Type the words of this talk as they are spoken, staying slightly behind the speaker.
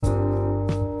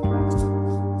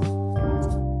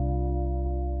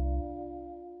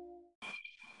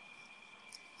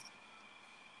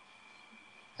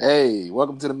Hey,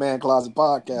 welcome to the Man Closet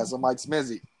Podcast. I'm Mike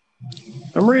Smizzy.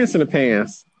 I'm Rance in the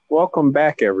Pants. Welcome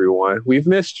back, everyone. We've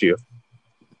missed you.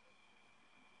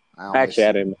 I don't Actually, miss,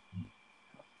 I didn't.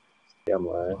 Yeah, I'm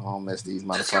lying. I don't miss these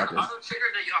motherfuckers.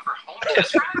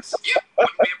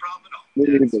 Me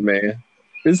neither, man.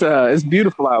 It's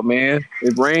beautiful out, man.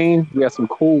 It rained. We got some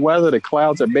cool weather. The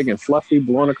clouds are big and fluffy,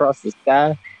 blowing across the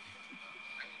sky.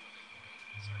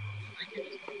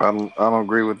 I don't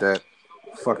agree with that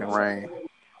fucking rain.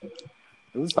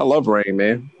 I love rain,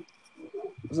 man.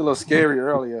 It was a little scary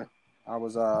earlier. I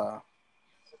was out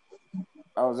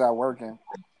working,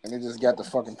 and it just got the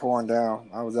fucking pouring down.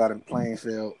 I was out in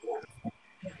Plainfield.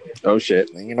 Oh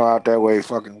shit! And you know, out that way,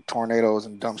 fucking tornadoes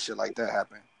and dumb shit like that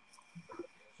happen.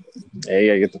 Hey,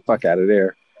 you gotta get the fuck out of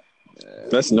there. Yeah.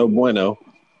 That's no bueno.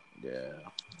 Yeah.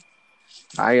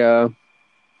 I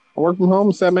worked from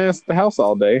home, sat my ass at the house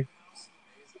all day.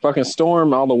 Fucking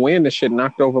storm, all the wind and shit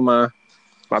knocked over my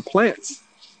plants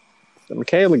that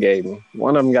Michaela gave me.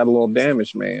 One of them got a little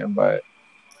damaged, man, but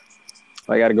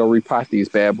I got to go repot these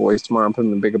bad boys tomorrow and put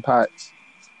them in bigger pots.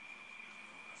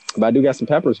 But I do got some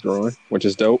peppers growing, which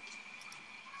is dope.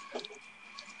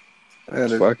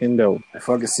 Yeah, fucking dope. The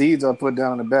fucking seeds I put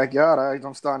down in the backyard,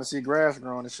 I'm starting to see grass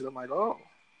growing and shit. I'm like, oh.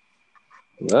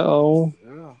 Oh,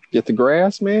 yeah. Get the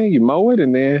grass, man. You mow it,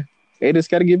 and then they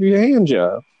just got to give you a hand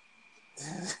job.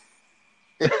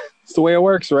 It's the way it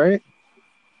works, right?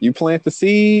 You plant the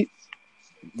seed,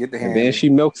 get the hand, and then she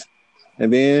milks,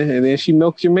 and then she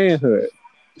milks your manhood.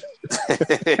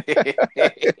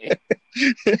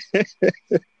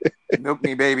 Milk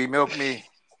me, baby, milk me.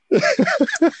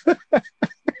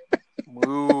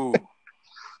 Woo.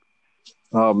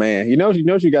 Oh man, you know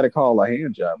you got to call a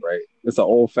hand job, right? It's an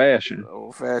old fashioned.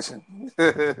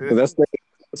 That's what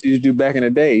you do back in the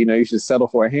day. You know, you should settle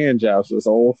for a hand job, so it's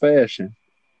old fashioned.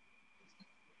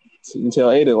 So you can tell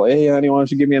Ada, like, hey, honey, why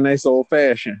don't you give me a nice old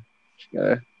fashioned? She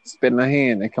gotta spit in her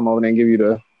hand and come over there and give you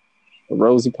the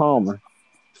Rosie Palmer.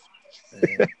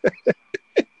 Yeah.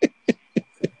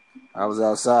 I was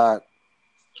outside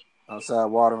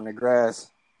watering the grass,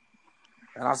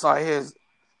 and I saw his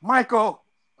Michael.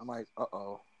 I'm like,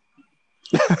 uh-oh.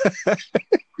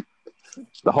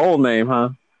 The whole name, huh?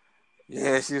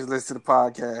 Yeah, she was listening to the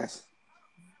podcast.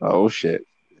 Oh shit.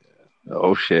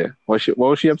 Oh shit. What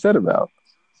was she upset about?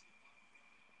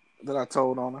 That I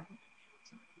told on her.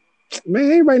 Man,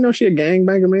 everybody knows she a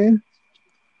gangbanger, man.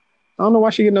 I don't know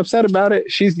why she getting upset about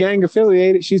it. She's gang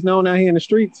affiliated. She's known out here in the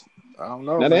streets. I don't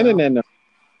know. Not the internet, no.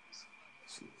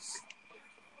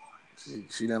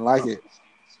 She didn't like it.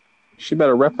 She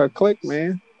better rep her clique,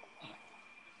 man.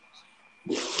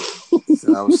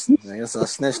 So I guess I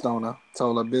snitched on her.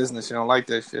 Told her business. She don't like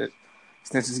that shit.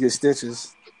 Snitches get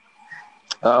stitches.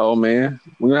 Oh man,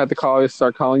 we're gonna have to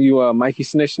start calling you Mikey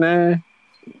Snitch 9.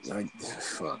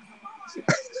 Fuck.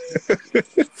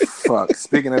 Fuck.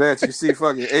 Speaking of that, you see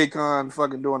fucking Akon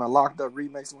fucking doing a Locked Up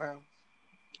remix with him?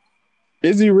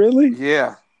 Is he really?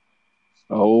 Yeah.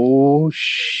 Oh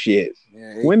shit.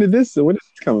 Yeah, when did this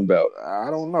come about? I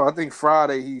don't know. I think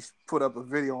Friday he put up a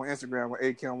video on Instagram where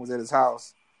Akon was at his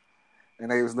house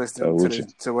and they was listening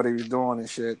to what he was doing and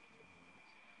shit.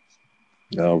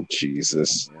 Oh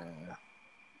Jesus. Yeah.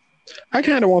 I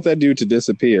kind of want that dude to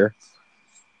disappear.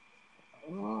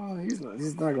 Oh, he's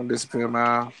not gonna disappear,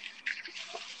 man.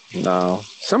 No.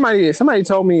 Somebody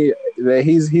told me that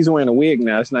he's wearing a wig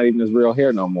now. It's not even his real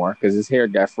hair no more because his hair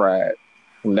got fried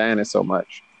from dyeing it so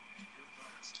much.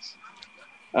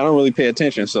 I don't really pay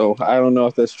attention, so I don't know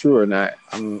if that's true or not.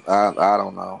 I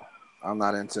don't know. I'm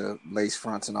not into lace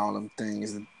fronts and all them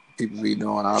things that people be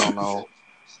doing. I don't know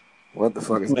what the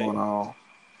fuck is going on.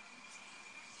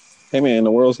 Hey man,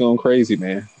 the world's going crazy,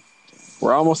 man.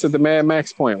 We're almost at the Mad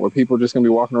Max point where people are just gonna be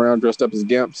walking around dressed up as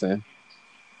gimps and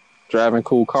driving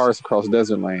cool cars across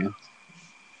desert land.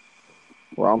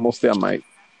 We're almost there, Mike.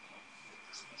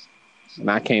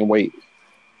 And I can't wait.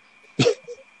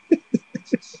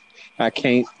 I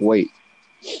can't wait.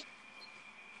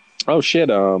 Oh shit!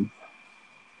 I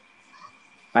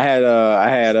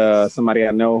had somebody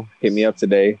I know hit me up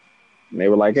today, and they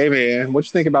were like, "Hey man, what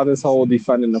you think about this whole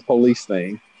defunding the police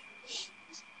thing?"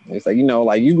 And it's like,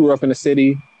 like you grew up in the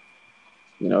city,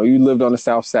 you lived on the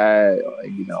South Side.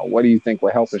 Like, what do you think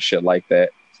would help and shit like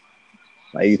that?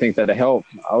 Like, you think that'll help?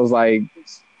 I was like,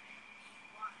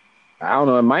 I don't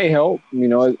know, it might help,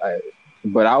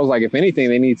 but I was like, if anything,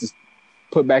 they need to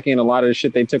put back in a lot of the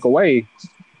shit they took away,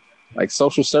 like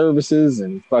social services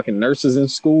and fucking nurses in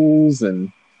schools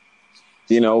and,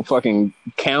 fucking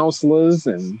counselors.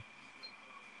 And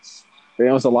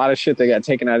there's a lot of shit that got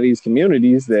taken out of these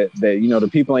communities that the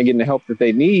people ain't getting the help that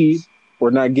they need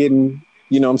or not getting,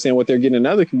 what they're getting in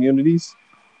other communities.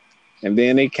 and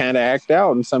then they kind of act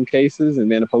out in some cases,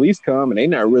 and then the police come and they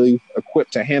not really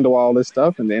equipped to handle all this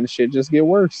stuff, and then shit just get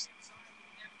worse.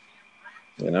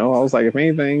 I was like, if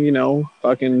anything,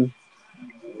 fucking,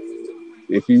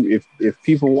 if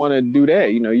people want to do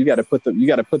that, you got to put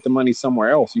the money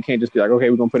somewhere else. You can't just be like, okay,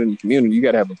 we're gonna put it in the community. You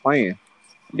got to have a plan.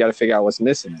 You got to figure out what's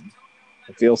missing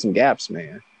and fill some gaps,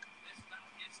 man.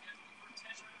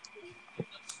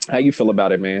 How you feel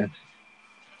about it, man?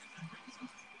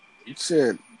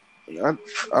 Shit,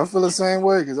 I feel the same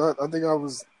way because I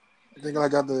was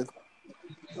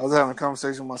having a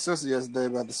conversation with my sister yesterday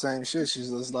about the same shit. She's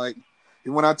just like,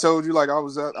 when I told you, like, I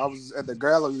was at the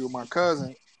gallery with my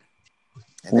cousin,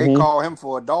 and they called him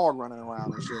for a dog running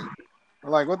around and shit. I'm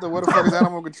like, what the fuck is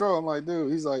animal control? I'm like,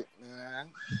 dude. He's like, man,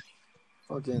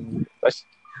 fucking,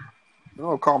 you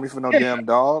don't call me for no damn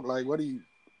dog. Like, what do you?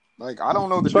 Like, I don't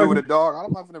know what to do with a dog.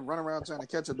 I'm not gonna run around trying to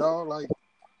catch a dog. Like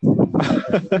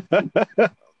yeah,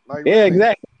 really.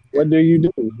 Exactly. What do you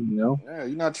do? Yeah,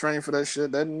 you're not trained for that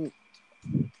shit.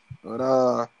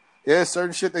 But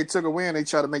certain shit they took away and they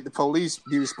try to make the police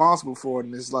be responsible for it,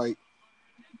 and it's like,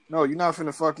 no, you're not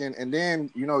finna fucking. And then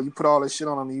you put all this shit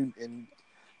on them, and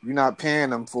you're not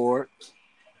paying them for it.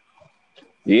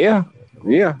 Yeah.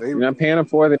 You're not paying them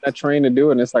for it. They're not trained to do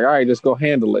it. And it's like, all right, just go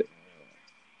handle it.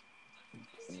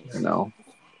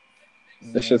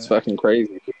 This shit's fucking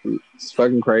crazy. It's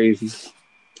fucking crazy.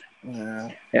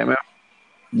 Yeah, man.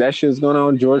 That shit's going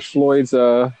on. George Floyd's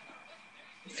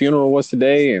funeral was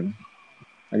today, and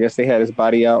I guess they had his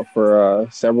body out for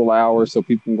several hours so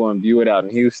people can go and view it out in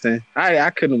Houston. I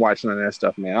couldn't watch none of that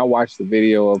stuff, man. I watched the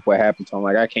video of what happened to him.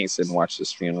 Like, I can't sit and watch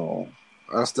this funeral.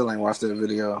 I still ain't watched that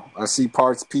video. I see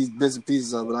bits and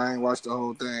pieces of it. I ain't watched the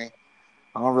whole thing.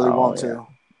 I don't really want to.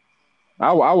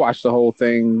 I watched the whole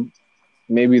thing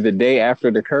maybe the day after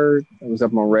it occurred. It was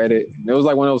up on Reddit. It was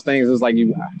like one of those things. It's like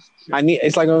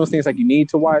it's like one of those things like you need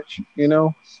to watch.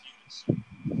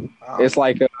 It's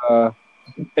like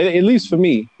at least for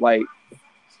me, like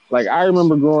I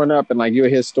remember growing up and like you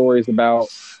would hear stories about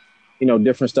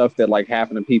different stuff that like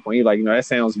happened to people, and you're like, that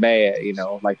sounds bad,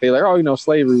 like they're like, oh,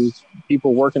 slavery was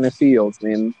people working in fields.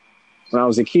 And when I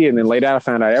was a kid, and then later I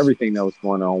found out everything that was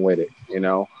going on with it,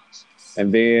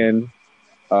 and then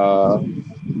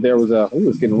there was it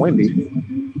was getting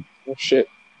windy. Oh shit.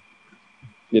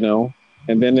 And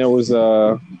then there was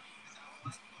the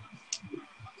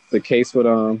case with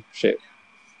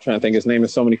trying to think his name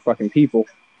is so many fucking people.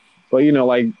 But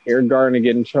like Eric Gardner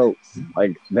getting choked.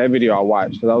 Like that video I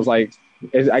watched, because I was like,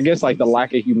 I guess like the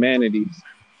lack of humanity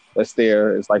that's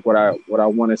there is like what I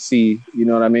want to see. You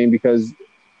know what I mean? Because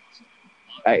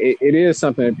it is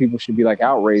something that people should be like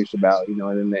outraged about. And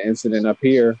then the incident up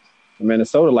here in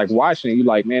Minnesota, like watching it, you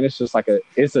like, man, it's just like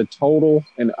it's a total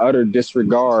and utter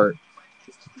disregard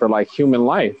for like human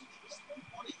life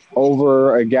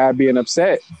over a guy being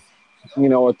upset,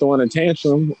 or throwing a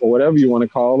tantrum or whatever you want to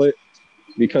call it,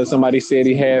 because somebody said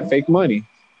he had fake money,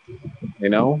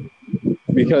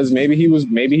 because maybe he was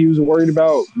worried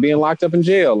about being locked up in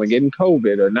jail and getting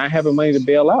COVID or not having money to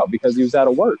bail out because he was out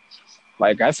of work.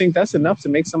 Like, I think that's enough to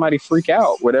make somebody freak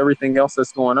out with everything else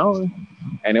that's going on.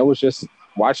 And it was just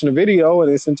watching the video in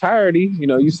its entirety.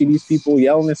 You see these people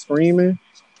yelling and screaming,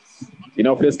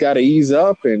 for this guy to ease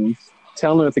up and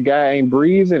telling him that the guy ain't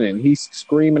breathing, and he's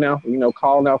screaming out,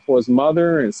 calling out for his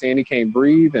mother and saying he can't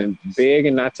breathe and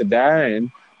begging not to die.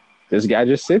 And this guy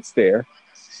just sits there.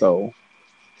 So,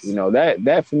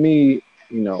 that for me,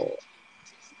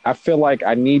 I feel like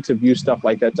I need to view stuff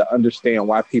like that to understand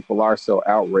why people are so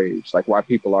outraged, like why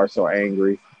people are so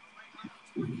angry,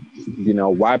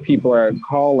 why people are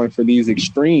calling for these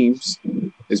extremes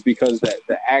is because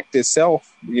the act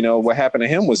itself, what happened to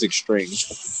him was extreme.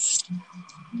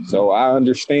 So I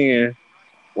understand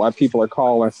why people are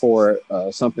calling for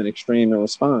something extreme in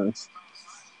response,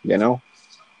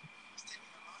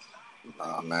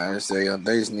 Nah, man,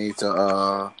 they just need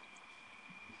to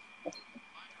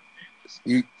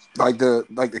you like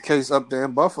the case up there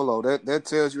in Buffalo. That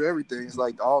tells you everything. It's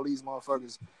like all these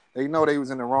motherfuckers, they know they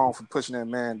was in the wrong for pushing that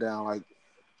man down. Like,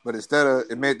 but instead of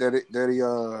admit that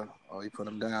he put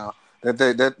him down, that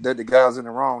the guy was in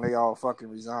the wrong, they all fucking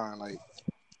resign. Like,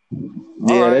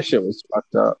 yeah, that shit was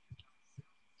fucked up.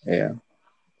 Yeah.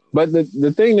 But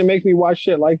the thing that makes me watch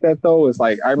shit like that, though, is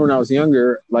like, I remember when I was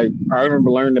younger, like, I remember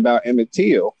learning about Emmett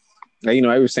Till. Now,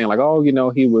 I was saying, like, oh,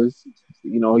 he was,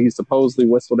 he supposedly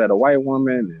whistled at a white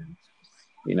woman,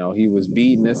 and, he was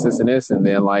beating this, and this. And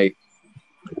then, like,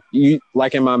 in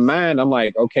my mind, I'm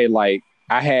like, okay, like,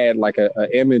 I had, like,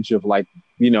 a image of, like,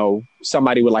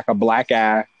 somebody with, like, a black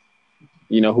eye,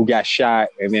 who got shot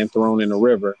and then thrown in the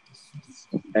river.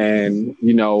 And,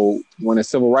 when the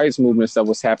civil rights movement stuff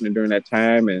was happening during that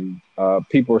time and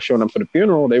people were showing up for the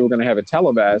funeral, they were going to have it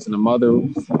televised. And the mother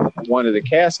wanted the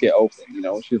casket open.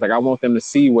 She was like, I want them to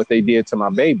see what they did to my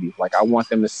baby. Like, I want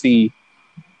them to see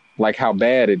like how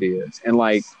bad it is. And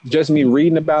like just me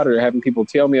reading about it or having people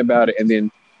tell me about it and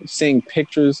then seeing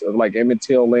pictures of like Emmett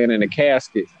Till laying in a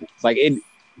casket, like it,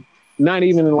 not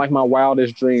even in like my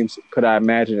wildest dreams could I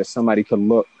imagine that somebody could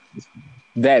look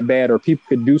that bad or people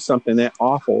could do something that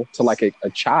awful to like a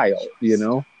child,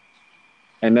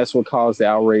 and that's what caused the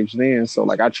outrage then. So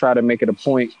like I try to make it a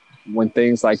point when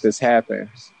things like this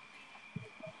happen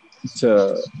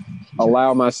to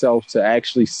allow myself to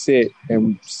actually sit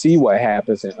and see what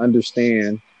happens and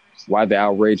understand why the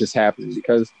outrage is happening,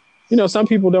 because some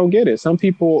people don't get it. Some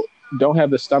people don't have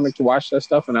the stomach to watch that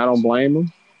stuff, and I don't blame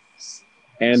them.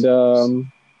 And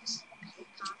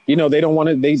they don't want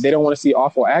to. They don't want to see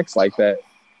awful acts like that.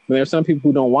 And there's some people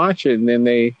who don't watch it, and then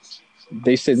they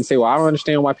sit and say, "Well, I don't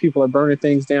understand why people are burning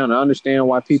things down. I understand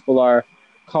why people are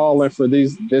calling for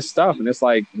this stuff." And it's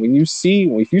like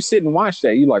if you sit and watch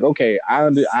that, you're like, "Okay,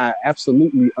 I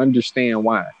absolutely understand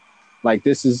why. Like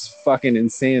this is fucking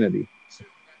insanity."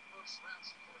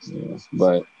 Yeah,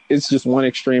 but it's just one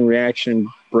extreme reaction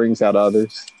brings out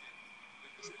others.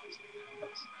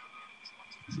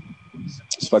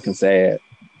 It's fucking sad.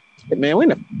 But man, we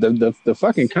the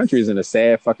fucking country is in a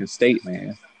sad fucking state,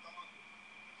 man.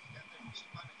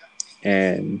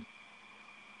 And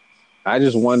I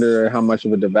just wonder how much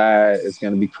of a divide is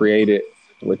going to be created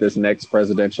with this next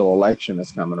presidential election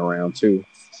that's coming around too.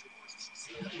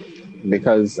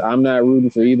 Because I'm not rooting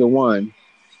for either one.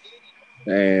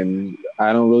 And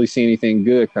I don't really see anything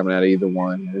good coming out of either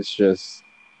one. It's just,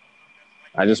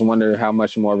 I just wonder how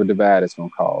much more of a divide it's going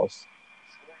to cause.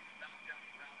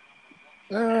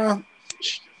 I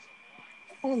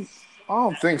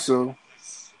don't think so.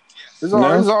 There's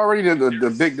already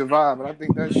the big divide, but I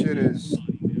think that shit is.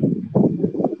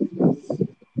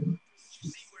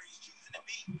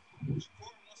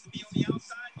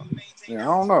 Yeah, I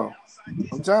don't know.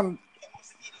 I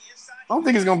don't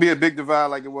think it's gonna be a big divide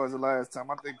like it was the last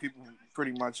time. I think people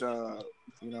pretty much, well,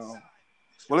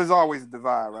 there's always a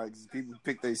divide, right? Because people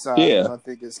pick their side. Yeah. I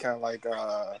think it's kind of like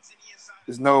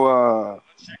there's no.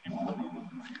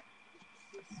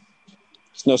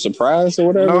 It's no surprise or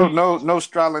whatever. No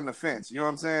straddling the fence. You know what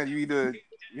I'm saying? You either,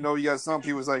 you got some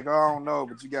people that's like, oh, I don't know,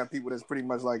 but you got people that's pretty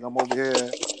much like, I'm over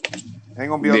here. Ain't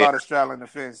gonna be a lot of straddling the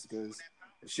fence because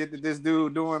the shit that this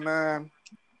dude doing, man,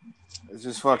 it's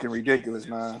just fucking ridiculous,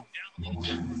 man.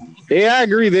 Yeah, I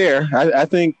agree there. I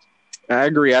think I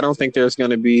agree. I don't think there's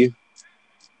going to be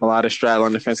a lot of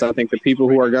straddling the fence. I think the people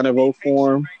who are going to vote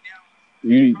for him,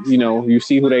 you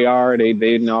see who they are. They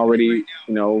didn't already,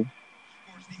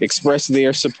 express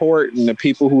their support, and the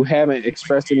people who haven't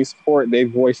expressed any support, they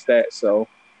voiced that. So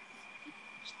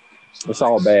it's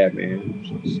all bad,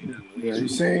 man. Yeah, you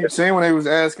seen when they was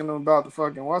asking them about the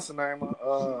fucking what's the name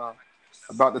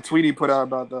about the tweet he put out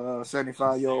about the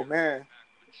 75-year-old man,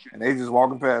 and they just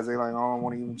walking past. They like, I don't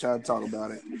want to even try to talk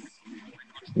about it.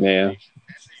 Yeah.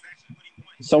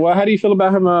 So how do you feel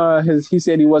about him? He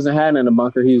said he wasn't hiding in the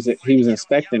bunker. He was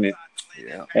inspecting it.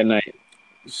 Yeah. At night.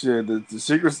 Shit, the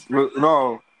secret.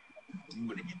 No.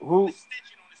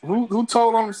 Who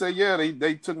told him? Say yeah,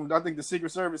 they took him. I think the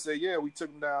Secret Service said yeah, we took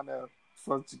him down there.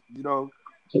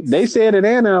 They said it,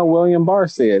 and William Barr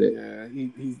said it. Yeah,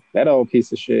 he that old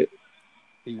piece of shit.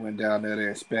 He went down there to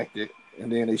inspect it,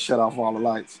 and then they shut off all the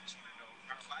lights.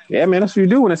 Yeah, man, that's what you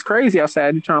do when it's crazy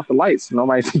outside. You turn off the lights,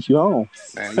 nobody take you home.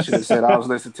 Man, you should have said I was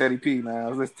listening to Teddy P. Man, I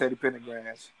was listening to Teddy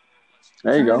Pendergrass.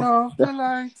 There you turn go. Off the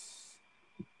lights.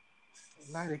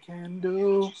 Light a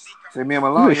candle. Say me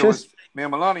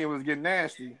and Melania was getting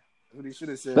nasty. That's what he should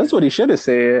have said. That's what he should have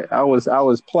said. I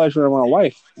was pleasuring my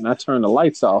wife, and I turned the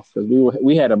lights off because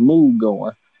we had a mood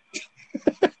going.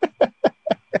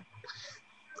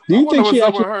 Do you think what's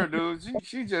up with her, dude?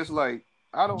 She just like,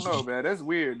 I don't know, man. That's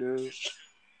weird, dude.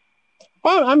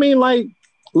 Well, I mean, like,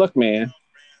 look, man.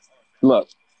 Look,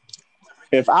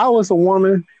 if I was a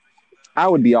woman, I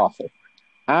would be awful.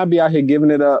 I'd be out here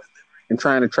giving it up and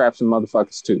trying to trap some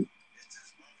motherfuckers too.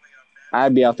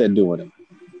 I'd be out there doing it.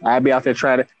 I'd be out there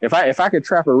trying to. If I could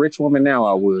trap a rich woman now,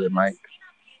 I would, Mike.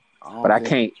 But I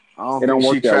can't. It don't work that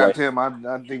way. She trapped him.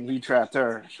 I think he trapped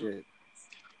her. Shit.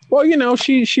 Well,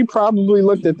 she probably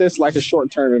looked at this like a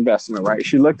short-term investment, right?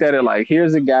 She looked at it like,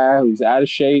 here's a guy who's out of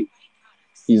shape.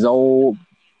 He's old.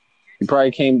 He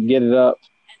probably can't get it up.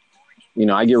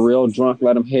 I get real drunk,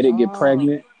 let him hit it, get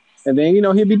pregnant. And then,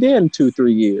 he'll be dead in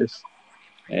 2-3 years.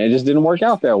 And it just didn't work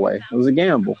out that way. It was a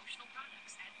gamble.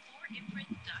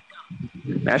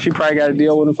 Now she probably got to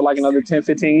deal with him for like another 10,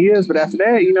 15 years. But after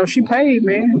that, she paid,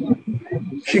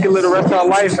 man. She can live the rest of her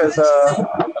life as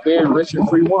a very rich and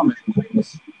free woman.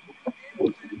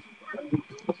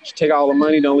 She take all the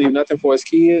money, don't leave nothing for his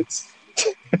kids.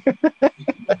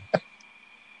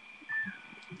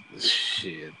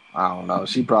 Shit, I don't know.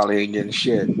 She probably ain't getting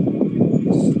shit.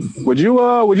 Would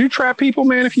you trap people,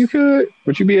 man, if you could?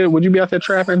 Would you be out there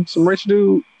trapping some rich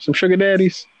dude, some sugar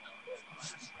daddies,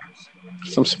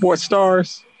 some sports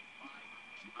stars?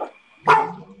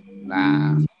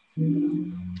 Nah.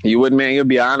 You wouldn't, man. You'd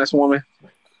be an honest woman.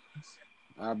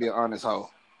 I'll be an honest hoe.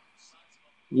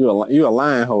 You a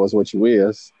lying hoe is what you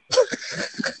is.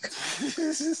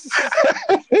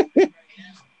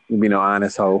 You be no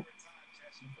honest hoe.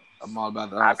 I'm all about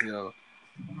the honesty, yo.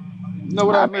 You know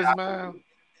what I miss, man?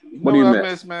 What do you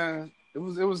miss? Man? It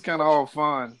was kind of all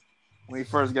fun when he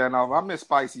first got off. I miss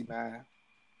Spicy, man.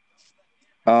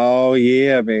 Oh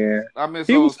yeah, man. I miss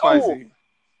old Spicy. Cool.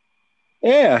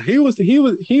 Yeah, he was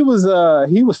a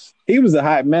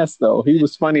hot mess though. He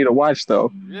was funny to watch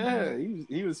though. Yeah,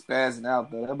 he was spazzing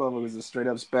out though. That motherfucker was a straight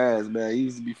up spaz, man. He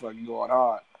used to be fucking going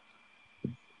hard.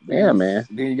 Yeah, man.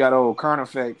 Then you got old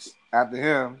Carnifex after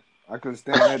him. I couldn't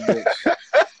stand that bitch.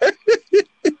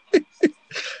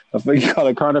 I think you call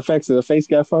it Carnifex and the face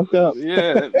got fucked up.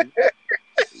 Yeah.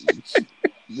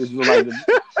 Just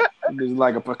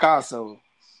like a Picasso.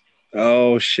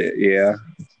 Oh shit, yeah.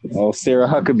 Oh, Sarah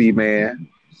Huckabee, man.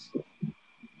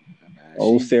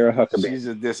 Sarah Huckabee. She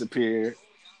just disappeared.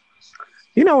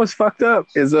 You know what's fucked up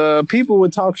is people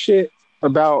would talk shit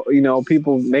about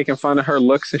people making fun of her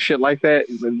looks and shit like that.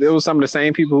 There was some of the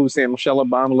same people who said Michelle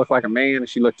Obama looked like a man and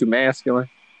she looked too masculine.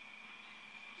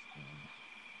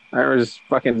 I was just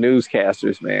fucking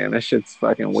newscasters, man. That shit's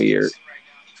fucking weird.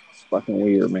 It's fucking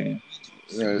weird, man.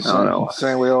 Yeah, I don't know.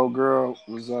 Same way old girl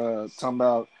was talking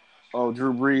about,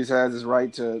 Drew Brees has his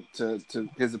right to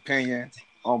his opinion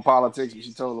on politics, but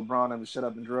she told LeBron to shut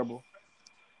up and dribble.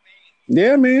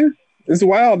 Yeah, man. It's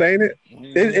wild, ain't it?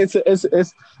 Mm-hmm.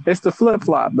 It's the flip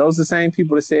flop. Those are the same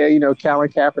people that say, Colin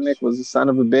Kaepernick was the son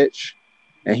of a bitch,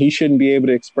 and he shouldn't be able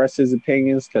to express his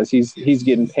opinions because he's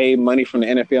getting paid money from the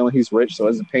NFL and he's rich, so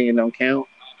his opinion don't count.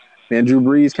 Then Drew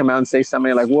Brees come out and say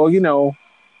something like, "Well,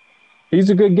 he's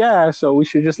a good guy, so we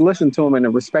should just listen to him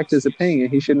and respect his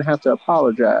opinion. He shouldn't have to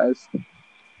apologize."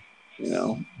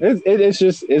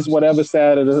 It's whatever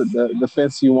side of the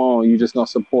fence you on. You just gonna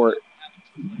support.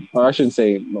 Or I shouldn't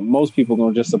say most people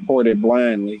gonna just support it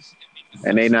blindly,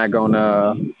 and they not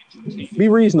gonna be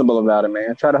reasonable about it,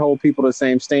 man. Try to hold people to the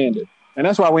same standard, and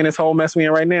that's why we're in this whole mess we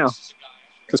in right now,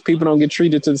 because people don't get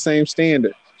treated to the same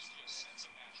standard.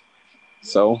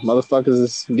 So motherfuckers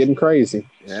is getting crazy.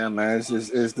 Yeah, man. This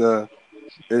is the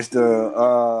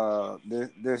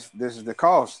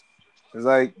cost. It's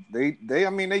like they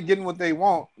getting what they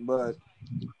want, but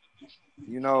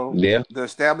the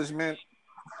establishment.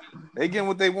 They getting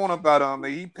what they want about him.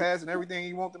 He passing everything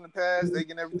he wants them to pass. They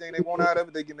getting everything they want out of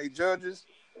it. They getting their judges,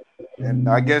 and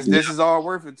I guess this is all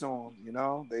worth it to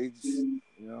them. They just,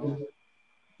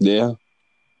 Yeah,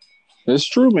 it's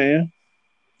true, man.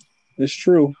 It's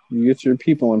true. You get your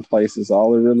people in place. Is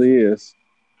all it really is.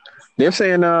 They're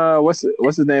saying, what's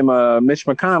his name? Mitch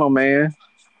McConnell, man.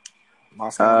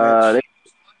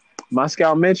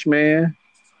 Moscow Mitch, man.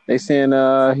 They saying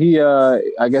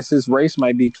I guess his race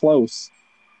might be close.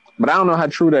 But I don't know how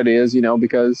true that is,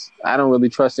 because I don't really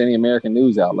trust any American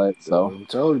news outlet. So I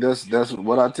told you that's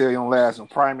what I tell you on last one.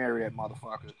 Primary that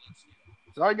motherfucker.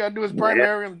 So all you gotta do is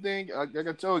primary them thing. Like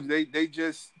I told you, they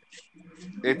just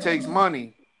it takes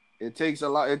money. It takes a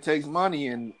lot. It takes money,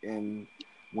 and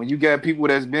when you got people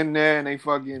that's been there and they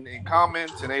fucking in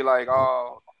comments and they like,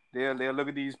 they'll look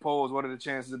at these polls. What are the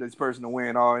chances of this person to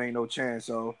win? Oh, it ain't no chance.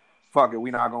 So fuck it.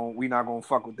 We not gonna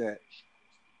fuck with that.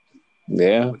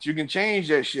 Yeah. But you can change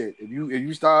that shit. If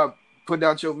you start putting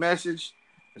out your message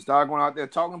and start going out there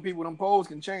talking to people, them polls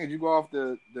can change. You go off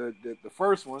the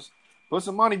first ones, put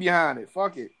some money behind it.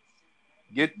 Fuck it.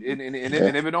 And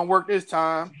if it don't work this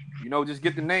time, just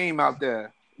get the name out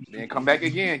there. Then come back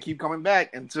again. Keep coming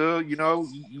back until you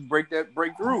break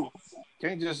through.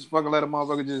 Can't just fucking let a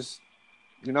motherfucker just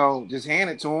hand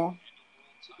it to him.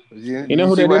 You know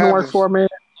who that didn't work for, man?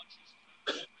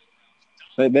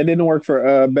 That didn't work for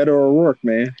Beto O'Rourke,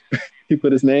 man. He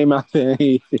put his name out there.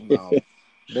 No,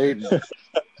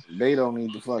 they don't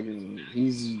need to fucking. He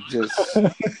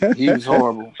was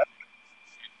horrible.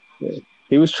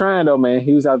 He was trying though, man.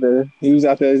 He was out there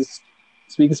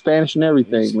speaking Spanish and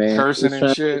everything, man. Cursing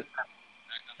and shit.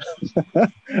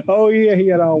 Oh yeah, he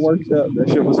got all worked up. That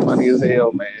shit was funny as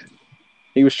hell, man.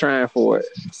 He was trying for it.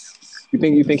 You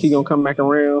think he gonna come back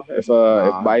around if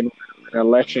Biden an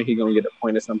election, he gonna get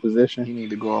appointed some position. He need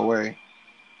to go away.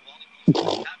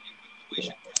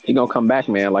 He gonna come back,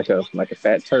 man, like a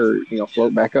fat turd. He gonna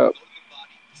float back up.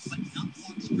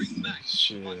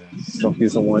 Shit. So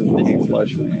he's the one who can't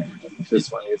flush, man. It's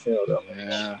just funny as hell, though.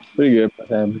 Yeah. Pretty good for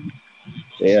him.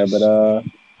 Yeah, but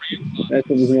that's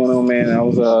what was going on, man. I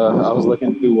was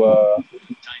looking through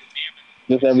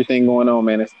just everything going on,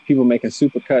 man. It's people making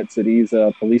super cuts of these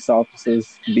police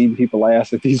officers beating people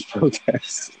ass at these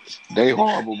protests. They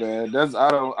horrible, man. I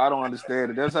don't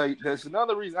understand it. That's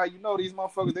another reason how you know these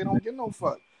motherfuckers, they don't get no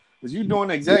fuck. Because you doing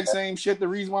the exact same shit, the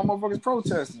reason why motherfuckers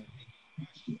protesting.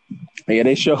 Yeah,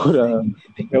 they showed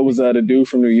it was the dude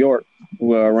from New York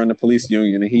who run the police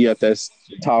union, and he up there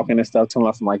talking and stuff to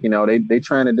us. I'm like, they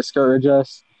trying to discourage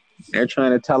us. They're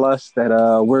trying to tell us that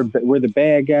we're the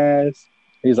bad guys.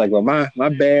 He's like, well, my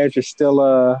badge is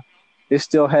still it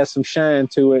still has some shine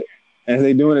to it. As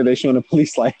they doing it, they showing the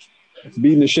police like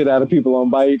beating the shit out of people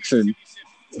on bikes and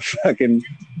fucking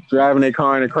driving their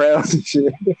car in the crowds and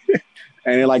shit.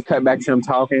 And they like cut back to him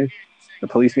talking. The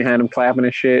police behind him clapping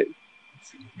and shit.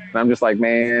 And I'm just like,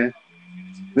 man,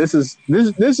 this is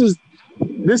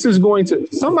going to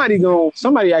somebody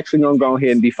actually gonna go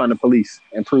ahead and defund the police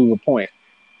and prove a point.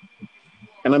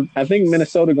 And I think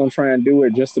Minnesota gonna try and do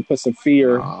it just to put some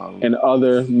fear in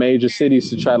other major cities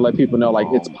to try to let people know like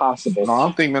it's possible. No, I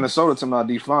don't think Minnesota talking about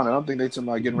defunding. I don't think they talking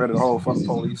about getting rid of the whole fucking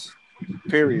police.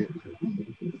 Period.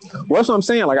 Well, that's what I'm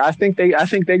saying. Like I think they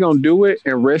gonna do it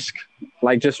and risk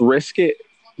it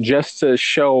just to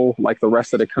show like the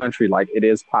rest of the country like it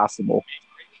is possible,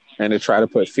 and to try to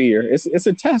put fear. It's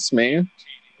a test, man.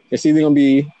 It's either gonna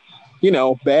be,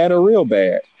 bad or real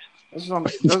bad. That's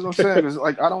what I'm saying. It's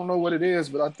like I don't know what it is,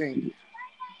 but I think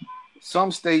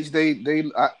some states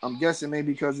I'm guessing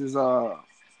maybe because it's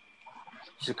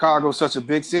Chicago's such a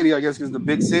big city. I guess because the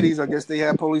big cities, I guess they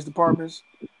have police departments.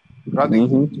 But I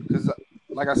think because,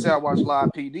 like I said, I watch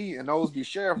Live PD, and those be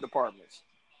sheriff departments.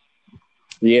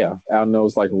 Yeah, out in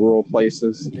those like rural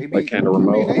places, like kind of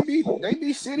remote. I mean, they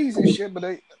be cities and shit, but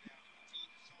I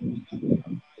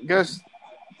guess,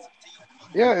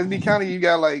 yeah, it'd be kind of you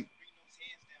got like.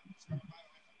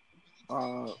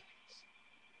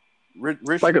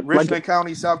 Richland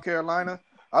County, South Carolina.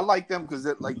 I like them because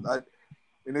they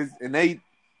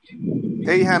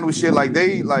handle shit like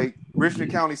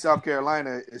Richland County, South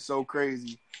Carolina is so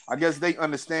crazy. I guess they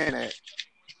understand that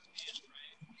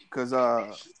because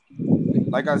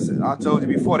like I said, I told you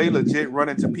before, they legit run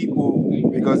into people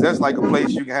because that's like a place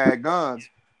you can have guns.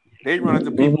 They run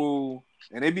into people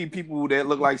and they be people that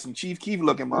look like some Chief Keef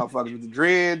looking motherfuckers with the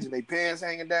dreads and their pants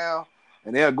hanging down.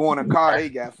 And they'll go in a car. They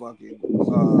got fucking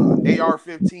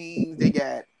AR-15s. They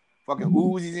got fucking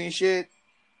Uzis and shit.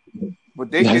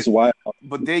 But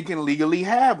they can legally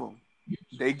have them.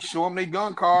 They show them their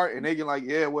gun card, and they can like,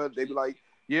 yeah, well, they be like,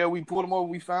 yeah, we pulled them over.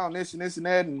 We found this and this and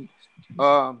that, and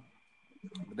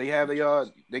they have they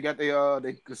got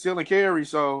they conceal and carry.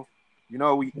 So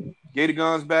we gave the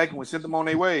guns back and we sent them on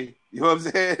their way. You know what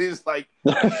I'm saying? It's like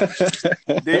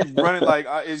they run it like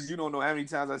you don't know how many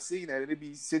times I've seen that. It'd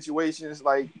be situations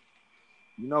like,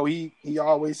 he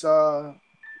always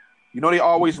they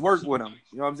always work with them.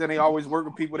 You know what I'm saying? They always work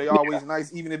with people. They always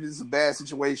nice, even if it's a bad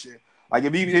situation. Like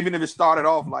even if it started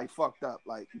off like fucked up,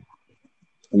 like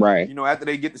right. After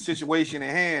they get the situation in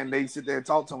hand, they sit there and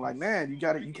talk to them like, man, you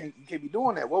can't be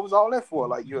doing that. What was all that for?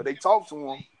 Like they talk to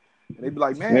them. And they be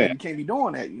like, man, you can't be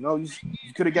doing that. You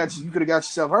could have got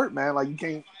yourself hurt, man. Like you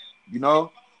can't,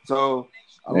 So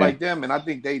I like them, and I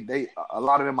think they a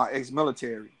lot of them are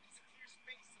ex-military.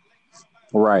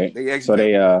 Right. They they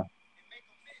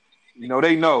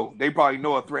probably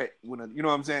know a threat when you know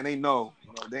what I'm saying. They know.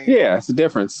 It's the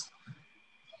difference.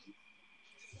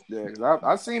 Yeah, because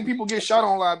I've seen people get shot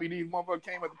on Live BD. Motherfucker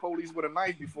came at the police with a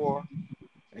knife before,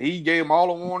 and he gave them all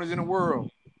the warnings in the world.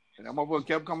 And that motherfucker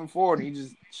kept coming forward, and he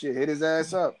just hit his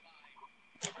ass up.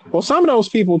 Well, some of those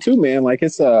people too, man. Like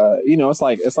it's it's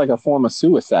like a form of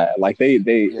suicide. Like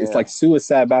it's like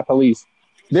suicide by police.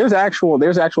 There's actual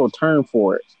term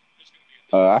for it.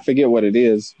 I forget what it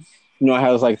is.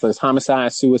 How it's like there's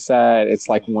homicide, suicide. It's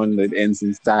like one that ends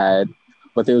in side.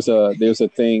 But there's a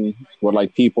thing where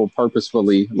like people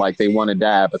purposefully like they want to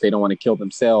die, but they don't want to kill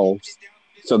themselves,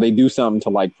 so they do something to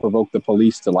like provoke the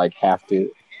police to like have to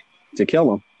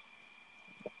kill them.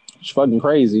 It's fucking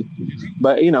crazy,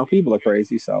 but people are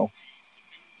crazy, so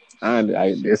I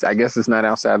guess it's not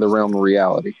outside the realm of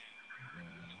reality.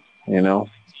 It's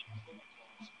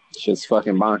just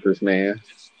fucking bonkers, man.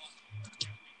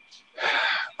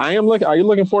 Are you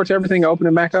looking forward to everything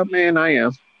opening back up, man? I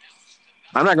am.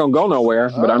 I'm not gonna go nowhere,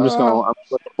 but I'm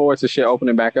looking forward to shit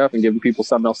opening back up and giving people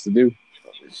something else to do.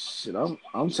 Shit,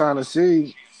 I'm trying to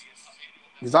see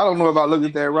because I don't know if I looked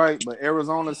at that right, but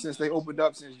Arizona since they opened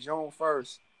up since June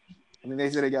 1st, I mean they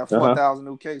said they got Uh-huh. 4,000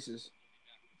 new cases.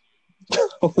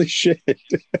 Holy shit. Yeah,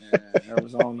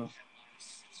 Arizona.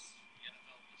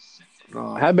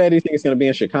 How bad do you think it's going to be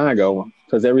in Chicago?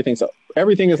 Because everything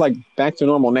is like back to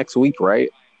normal next week, right?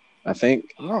 I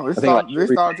think. No, I think like they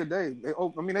started today.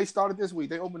 They started this week.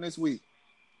 They opened this week.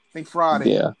 I think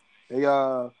Friday. yeah. They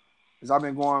because I've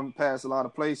been going past a lot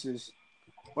of places.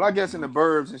 Well, I guess in the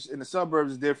burbs, in the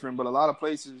suburbs is different, but a lot of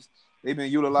places they've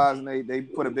been utilizing. They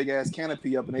put a big ass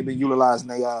canopy up, and they've been utilizing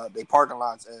they parking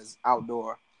lots as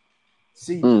outdoor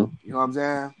seating. Mm. You know what I'm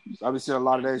saying? So I've been seeing a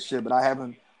lot of that shit, but I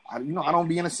haven't. I don't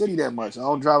be in the city that much. I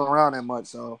don't drive around that much,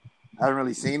 so I haven't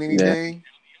really seen Yeah. anything.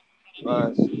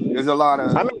 But there's a lot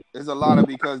of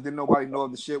because didn't nobody know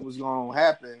if the shit was gonna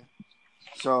happen.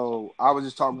 So I was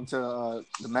just talking to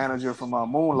the manager from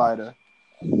Moonlighter.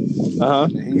 Uh-huh.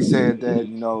 And he said that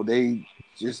they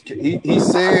just he's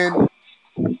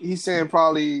saying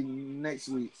probably next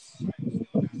week.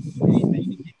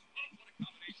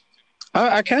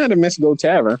 I kind of miss Go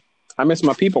Tavern. I miss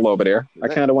my people over there. I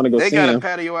kind of want to go They see got them. a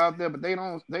patio out there, but they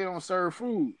don't serve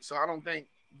food, so I don't think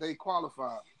they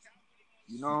qualify.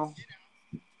 You know.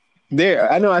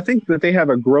 There, I know. I think that they have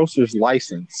a grocer's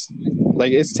license.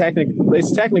 Like it's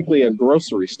technically a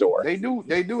grocery store. They do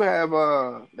have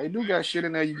they do got shit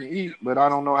in there you can eat, but I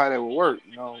don't know how that would work.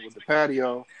 With the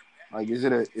patio, like is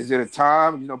it a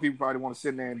time? People probably want to sit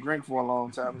in there and drink for a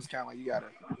long time. It's kind of like you gotta.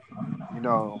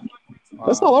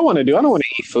 That's all I want to do. I don't want to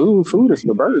eat food. Food is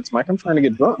for birds, Mike. I'm trying to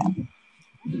get drunk.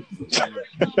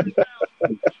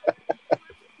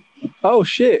 Oh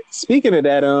shit! Speaking of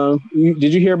that,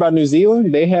 did you hear about New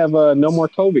Zealand? They have no more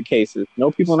COVID cases. No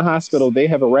people in the hospital. They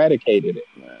have eradicated it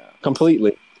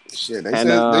completely. Shit, they say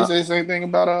the same thing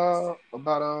about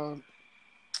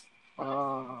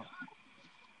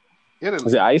Italy.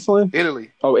 Was it Iceland?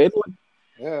 Italy. Oh, Italy.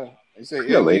 Yeah, they say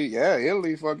Really? Italy. Yeah,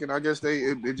 Italy. Fucking. I guess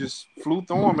it just flew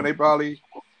through them, and they probably,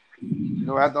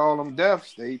 after all them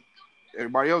deaths,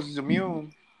 everybody else is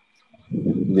immune.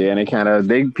 Yeah,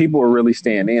 and people were really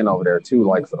staying in over there too,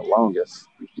 like for the longest.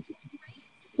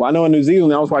 Well, I know in New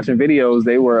Zealand, I was watching videos.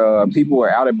 People were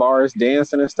out at bars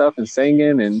dancing and stuff and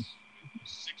singing, and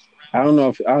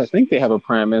I think they have a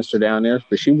prime minister down there,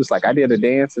 but she was like, I did a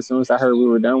dance as soon as I heard we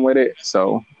were done with it.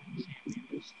 So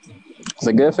it's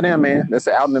like good for them, man. That's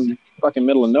out in the fucking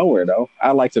middle of nowhere, though.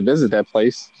 I'd like to visit that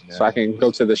place so I can go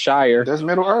to the Shire. That's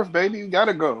Middle Earth, baby. You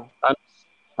gotta go.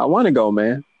 I want to go,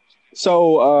 man.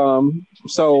 So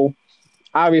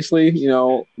obviously,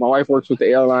 my wife works with the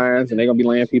airlines and they're going to be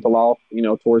laying people off,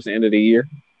 towards the end of the year.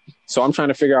 So I'm trying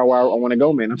to figure out where I want to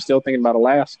go, man. I'm still thinking about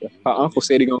Alaska. My uncle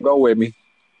said he's going to go with me.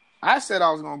 I said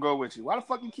I was going to go with you. Why the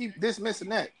fuck you keep dismissing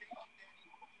that?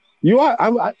 You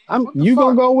are. You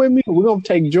going to go with me? We're going to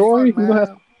take Jory.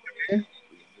 We're going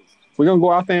to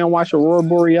go out there and watch Aurora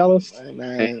Borealis. Hey,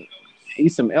 man.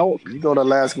 Eat some elk. You go to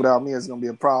Alaska without me, it's going to be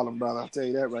a problem, brother. I'll tell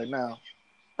you that right now.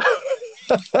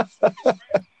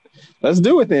 Let's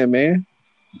do it then, man.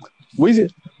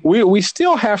 We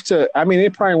still have to. I mean,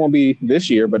 it probably won't be this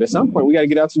year, but at some point we got to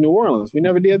get out to New Orleans. We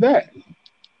never did that.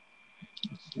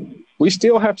 We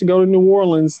still have to go to New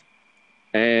Orleans,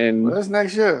 and that's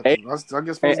next year. I guess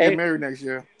supposed to get married next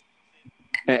year.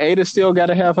 And Ada still got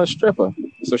to have her stripper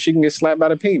so she can get slapped by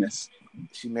the penis.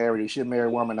 She married. She a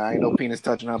married woman. I ain't no penis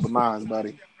touching her but mine,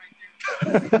 buddy.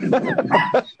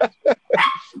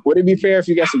 Would it be fair if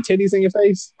you got some titties in your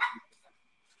face?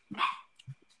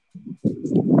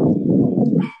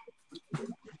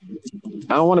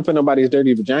 I don't want to put nobody's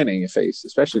dirty vagina in your face,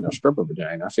 especially no stripper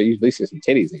vagina. I feel you at least get some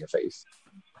titties in your face.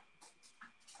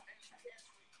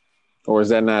 Or is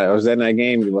that not a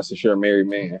game? You must assure a married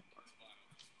man.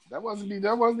 That wasn't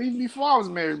even before I was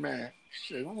a married man.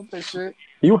 Shit, I don't want that shit.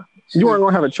 You weren't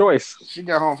gonna have a choice. She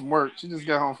got home from work. She just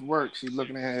got home from work. She's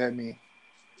looking at me.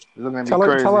 Looking at me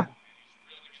crazy. Tell her.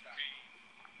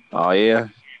 Oh yeah.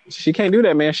 She can't do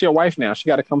that, man. She a wife now. She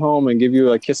got to come home and give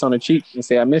you a kiss on the cheek and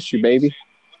say, I miss you, baby.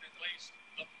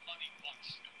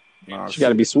 No, she got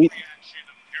to be sweet.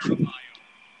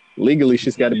 Legally,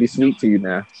 she's got to be sweet to you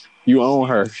now. You own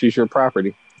her. She's your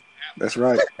property. That's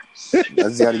right. I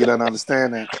just got to get her to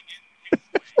understand that.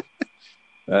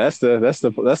 That's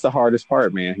the hardest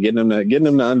part, man. Getting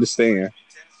them to understand.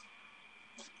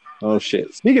 Oh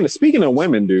shit. Speaking of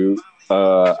women, dude.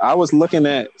 I was looking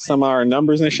at some of our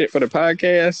numbers and shit for the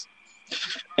podcast,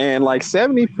 and like a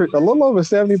little over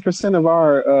 70% of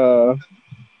our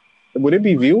would it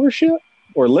be viewership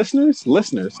or listeners?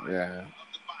 Listeners, yeah,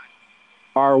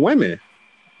 are women.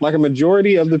 Like a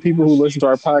majority of the people who listen to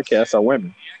our podcast are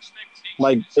women.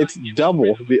 Like it's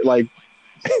double. Like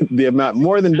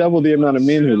more than double the amount of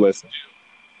men who listen.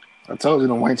 I told you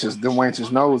them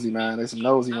wenches nosy, man. They some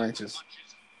nosy wenches.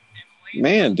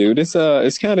 Man, dude,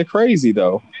 it's kind of crazy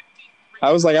though.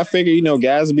 I was like, I figure,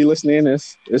 guys would be listening.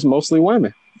 It's mostly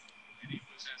women.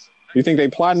 You think they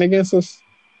plotting against us?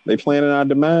 They planning our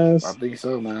demise? I think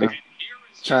so, man.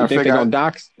 You think they're gonna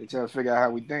dox? They trying to figure out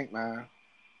how we think, man.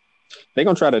 They're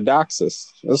gonna try to dox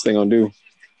us. That's what they're gonna do.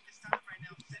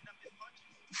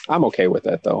 I'm okay with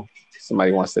that though.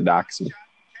 Somebody wants to dox me.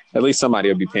 At least somebody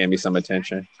will be paying me some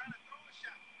attention.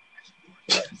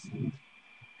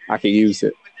 I could use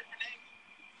it.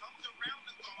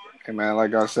 Hey man,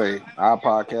 like I say, our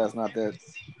podcast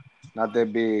not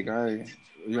that big. Right?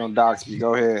 You don't dox me.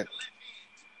 Go ahead.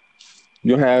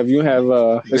 You have.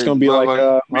 It's gonna be like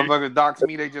motherfuckers dox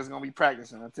me. They just gonna be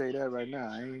practicing. I'll tell you that right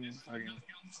now.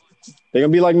 They're gonna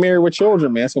be like Married with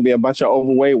Children, man. It's gonna be a bunch of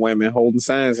overweight women holding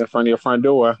signs in front of your front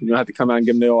door. You don't have to come out and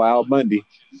give them the old Al Bundy.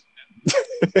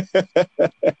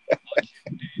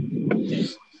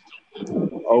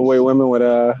 Overweight women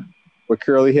with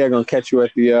curly hair gonna catch you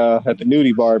at the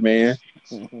nudie bar, man.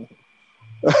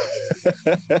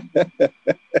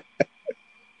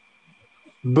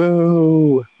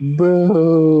 Boo,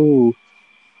 boo.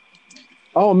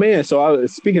 Oh man, so I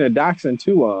was speaking of doxing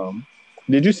too.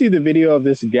 Did you see the video of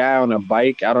this guy on a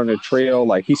bike out on a trail?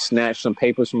 Like he snatched some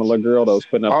papers from a little girl that was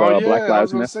putting up Black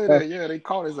Lives Matter. Yeah, they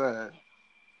caught his ass.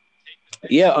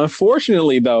 Yeah,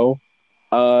 unfortunately though,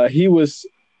 he was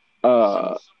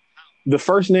the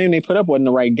first name they put up wasn't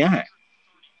the right guy.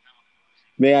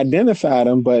 They identified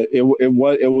him, but it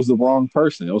was the wrong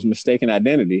person. It was mistaken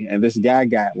identity, and this guy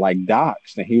got like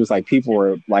doxxed, and he was like, people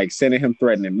were like sending him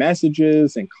threatening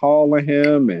messages and calling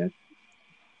him, and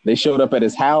they showed up at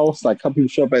his house. Like a couple people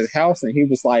showed up at his house, and he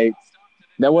was like,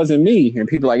 "That wasn't me," and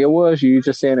people like, "It was you. You're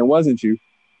just saying it wasn't you."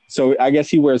 So I guess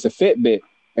he wears a Fitbit,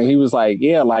 and he was like,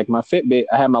 "Yeah, like my Fitbit,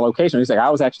 I had my location." He's like, "I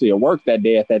was actually at work that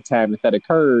day at that time that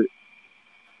occurred."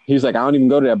 He was like, "I don't even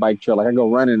go to that bike trail. Like I go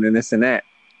running and this and that."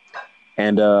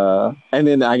 And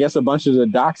then I guess a bunch of the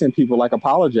doxing people like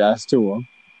apologized to him,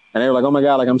 and they were like, "Oh my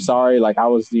God, like I'm sorry, like I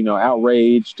was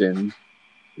outraged, and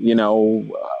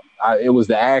it was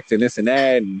the act and this and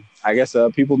that." And I guess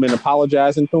people been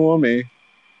apologizing to him, and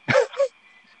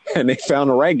and they found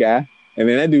the right guy, and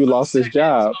then that dude lost his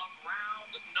job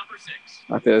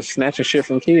after snatching shit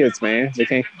from kids. Man, they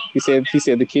can't. He said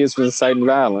the kids was inciting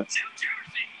violence.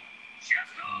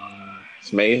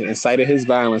 Incited his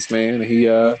violence, man.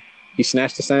 And he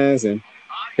snatched the signs and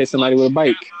hit somebody with a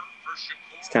bike.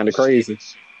 It's kind of crazy.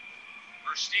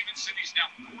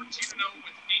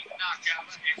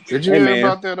 Did you hear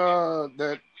about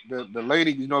that the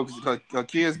lady, her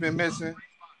kid's been missing?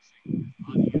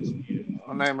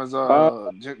 Her name is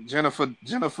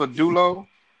Jennifer Dulo.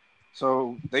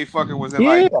 So they fucking was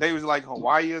in they was like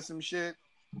Hawaii or some shit.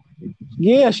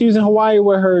 Yeah, she was in Hawaii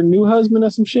with her new husband or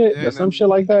some shit or some shit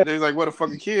like that. They was like, where the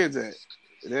fucking kids at?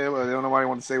 They don't nobody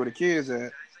want to say where the kids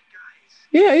at.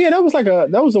 Yeah, that was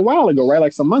a while ago, right?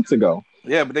 Like some months ago.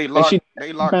 Yeah, but they locked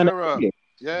her up.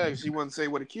 Yeah, she wouldn't say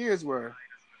where the kids were.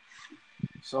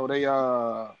 So they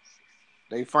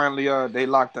finally they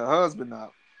locked her husband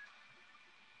up.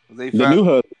 The new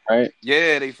husband, right?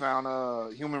 Yeah, they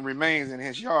found human remains in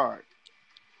his yard.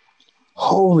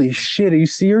 Holy shit, are you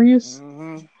serious?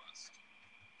 Mm-hmm.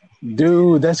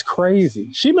 Dude, that's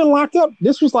crazy. She been locked up.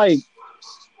 This was like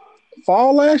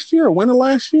fall last year or winter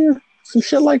last year? Some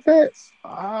shit like that?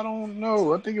 I don't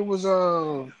know. I think it was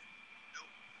It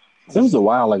was a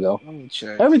while ago. Let me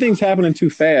check. Everything's happening too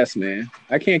fast, man.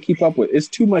 I can't keep up with it. It's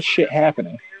too much shit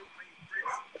happening.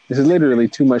 It's literally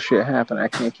too much shit happening. I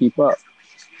can't keep up.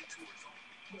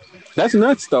 That's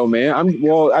nuts though, man.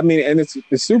 And it's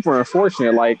super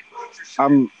unfortunate. Like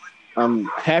I'm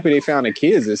happy they found the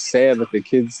kids. It's sad that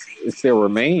it's their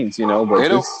remains,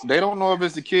 but they don't know if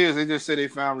it's the kids. They just say they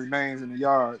found remains in the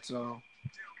yard. So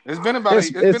it's been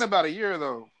about a year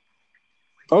though.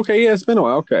 Okay, yeah, it's been a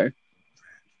while. Okay.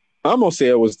 I almost say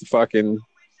it's the fucking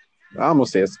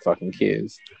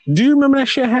kids. Do you remember that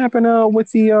shit happened with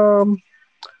the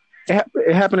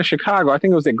it happened in Chicago. I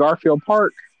think it was at Garfield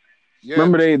Park. Yeah.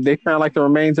 Remember they found like the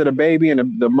remains of the baby,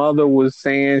 and the mother was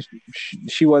saying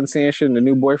she wasn't saying shit, and the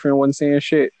new boyfriend wasn't saying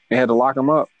shit. They had to lock him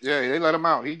up. Yeah, they let him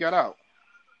out. He got out.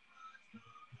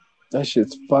 That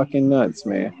shit's fucking nuts,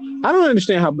 man. I don't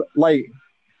understand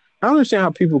how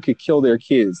people could kill their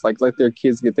kids. Like let their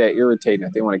kids get that irritated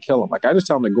if they want to kill them. Like I just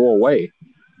tell them to go away.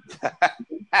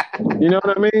 You know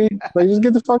what I mean? Like just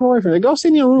get the fuck away from it. Go sit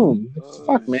in your room.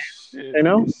 Fuck, man. Shit.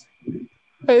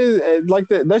 Like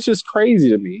that's just crazy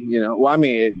to me. Well, I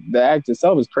mean, the act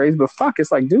itself is crazy, but fuck,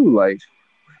 it's like, dude, like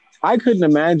I couldn't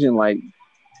imagine like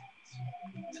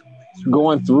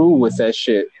going through with that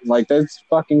shit. Like, that's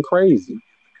fucking crazy.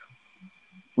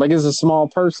 Like, it's a small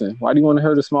person. Why do you want to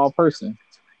hurt a small person?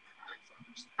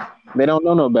 They don't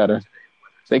know no better.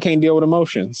 They can't deal with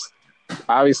emotions.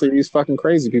 Obviously, these fucking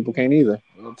crazy people can't either.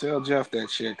 Well, tell Jeff that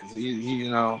shit, because he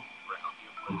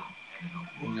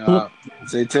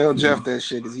say tell Jeff that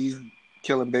shit, because he's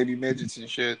killing baby midgets and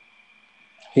shit.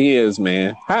 He is,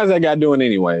 man. How's that guy doing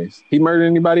anyways? He murdered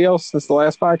anybody else since the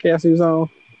last podcast he was on?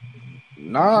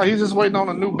 Nah, he's just waiting on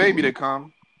a new baby to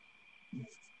come.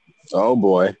 Oh,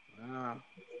 boy.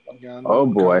 Oh,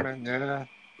 boy. Coming. Yeah.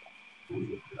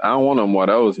 I don't want no more of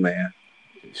those, man.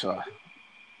 Sure.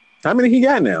 How many he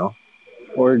got now?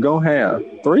 Or gonna have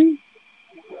 3?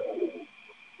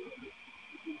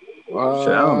 Shit, I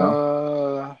don't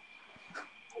know.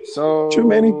 So too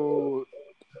many.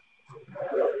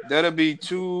 That'll be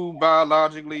 2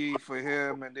 biologically for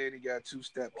him, and then he got 2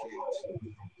 stepkids.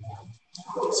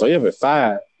 So you have it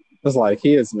 5. That's like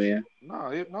his, man.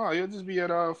 No, he'll just be at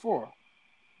 4.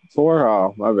 4?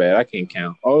 Oh, my bad. I can't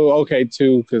count. Oh, okay,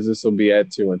 2, because this will be at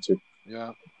 2 and 2.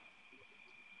 Yeah.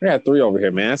 I got 3 over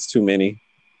here, man. That's too many.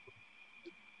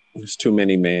 There's too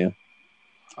many, man.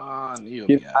 I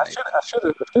should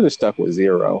have stuck with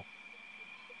 0.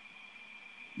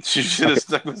 You should have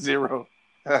stuck with 0.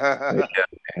 Yeah,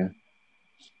 man.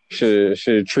 Should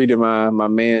have treated my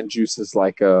man juices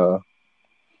like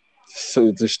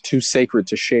so just too sacred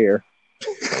to share.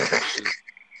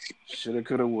 Shoulda,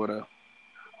 coulda, woulda.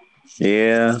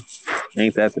 Yeah,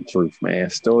 ain't that the truth, man?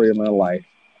 Story of my life.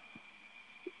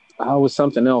 Oh, it was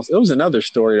something else. It was another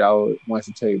story that I wanted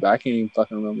to tell you, but I can't even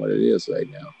fucking remember what it is right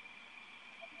now.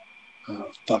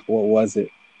 Oh, fuck, what was it?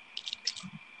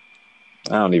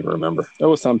 I don't even remember. There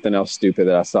was something else stupid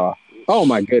that I saw. Oh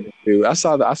my goodness, dude! I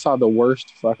saw the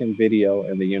worst fucking video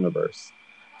in the universe.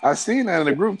 I seen that in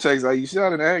the group text. You said I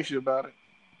didn't ask you about it.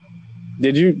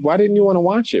 Did you? Why didn't you want to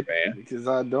watch it, man? Because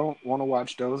I don't want to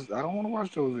watch those. I don't want to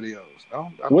watch those videos. I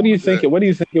don't what do you think? What do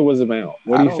you think it was about?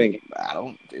 What do you think? I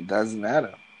don't. It doesn't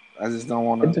matter. I just don't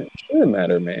want to. It shouldn't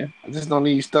matter, man. I just don't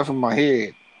need stuff in my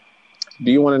head.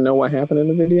 Do you want to know what happened in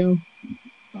the video?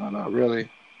 No, not really. Do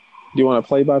you want to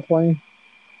play-by-play?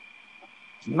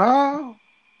 No.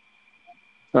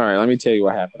 All right, let me tell you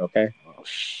what happened, okay? Oh,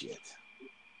 shit.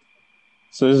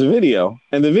 So there's a video,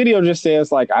 and the video just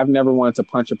says, like, I've never wanted to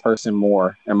punch a person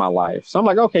more in my life. So I'm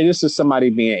like, okay, this is somebody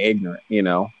being ignorant, you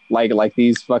know? Like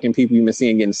these fucking people you've been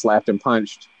seeing getting slapped and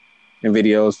punched in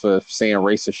videos for saying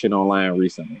racist shit online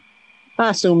recently. I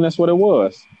assume that's what it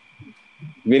was.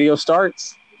 Video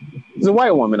starts. There's a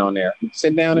white woman on there,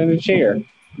 sit down in a chair.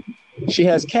 She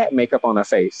has cat makeup on her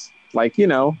face. Like, you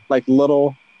know, like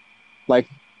little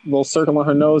circle on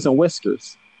her nose and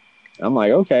whiskers. I'm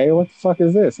like, okay, what the fuck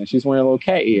is this? And she's wearing little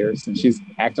cat ears and she's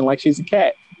acting like she's a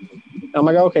cat. I'm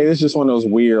like, okay, this is just one of those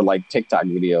weird like TikTok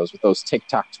videos with those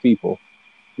TikToked people,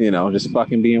 you know, just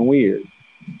fucking being weird.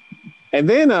 And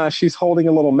then she's holding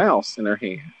a little mouse in her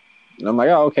hand. And I'm like,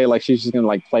 oh, okay, like she's just gonna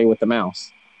like play with the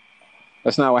mouse.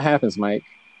 That's not what happens, Mike.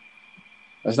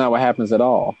 That's not what happens at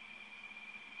all.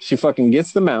 She fucking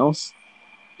gets the mouse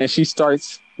and she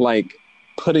starts like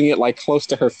putting it like close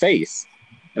to her face.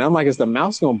 And I'm like, is the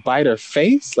mouse gonna bite her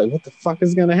face? Like, what the fuck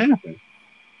is gonna happen?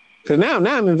 Because now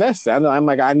I'm invested. I'm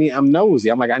like, I'm nosy.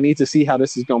 I'm like, I need to see how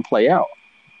this is gonna play out.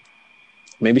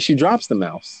 Maybe she drops the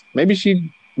mouse. Maybe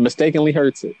she mistakenly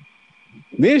hurts it.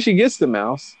 Then she gets the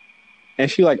mouse and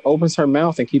she like opens her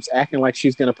mouth and keeps acting like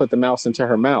she's gonna put the mouse into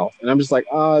her mouth. And I'm just like,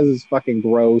 oh, this is fucking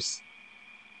gross.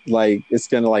 Like, it's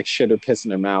gonna like shit or piss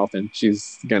in her mouth and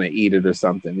she's gonna eat it or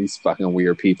something. These fucking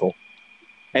weird people.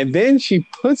 And then she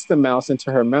puts the mouse into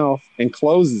her mouth and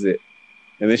closes it.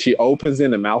 And then she opens it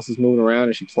and the mouse is moving around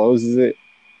and she closes it.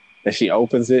 And she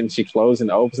opens it and she closes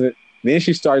and opens it. Then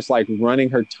she starts like running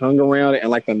her tongue around it and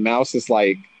like the mouse is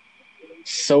like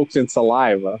soaked in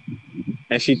saliva.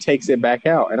 And she takes it back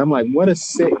out. And I'm like, what a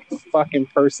sick fucking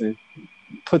person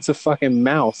puts a fucking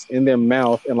mouse in their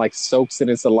mouth and like soaks it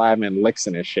in saliva and licks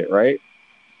it and shit, right?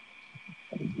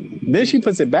 Then she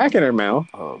puts it back in her mouth.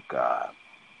 Oh, God.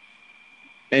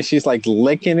 And she's like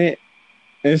licking it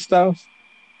and stuff.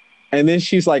 And then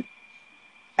she's like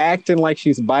acting like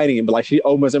she's biting it, but like she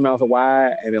opens her mouth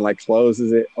wide and then like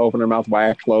closes it, open her mouth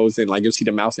wide, close it, and like you see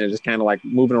the mouse and just kind of like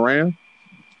moving around.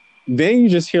 Then you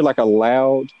just hear like a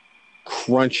loud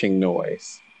crunching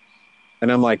noise. And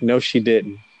I'm like, no, she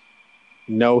didn't.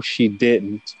 No, she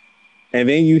didn't. And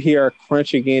then you hear her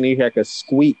crunch again, and you hear like a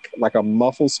squeak, like a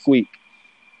muffled squeak.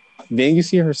 Then you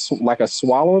see her like a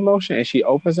swallow motion, and she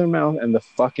opens her mouth, and the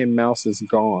fucking mouse is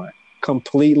gone.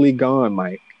 Completely gone,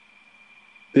 Mike.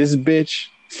 This bitch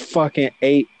fucking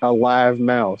ate a live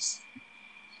mouse.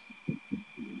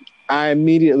 I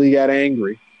immediately got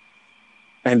angry.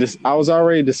 And I was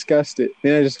already disgusted.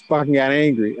 Then I just fucking got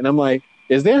angry. And I'm like,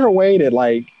 is there a way that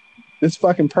like this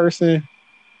fucking person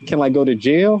can like go to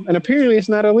jail? And apparently it's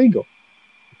not illegal.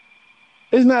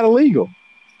 It's not illegal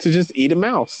to just eat a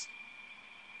mouse.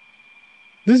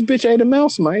 This bitch ate a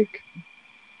mouse, Mike.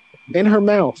 In her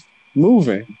mouth,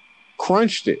 moving,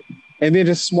 crunched it, and then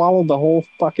just swallowed the whole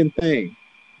fucking thing.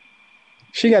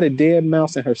 She got a dead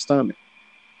mouse in her stomach.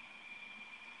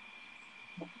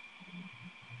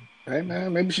 Hey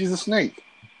man, maybe she's a snake.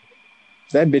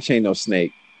 That bitch ain't no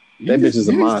snake. That bitch is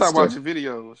a monster. Stop watching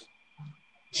videos.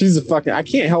 She's a fucking. I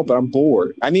can't help it. I'm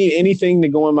bored. I need anything to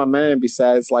go in my mind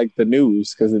besides like the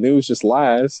news, because the news just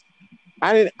lies.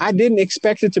 I didn't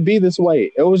expect it to be this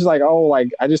way. It was like, oh,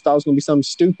 like I just thought it was gonna be something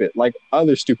stupid, like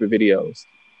other stupid videos.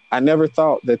 I never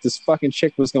thought that this fucking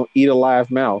chick was gonna eat a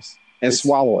live mouse and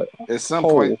swallow it. At some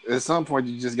point,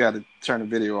 you just got to turn the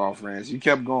video off, Rance. You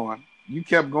kept going.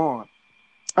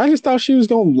 I just thought she was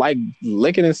gonna like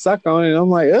lick it and suck on it. And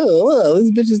I'm like, oh, this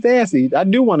bitch is nasty. I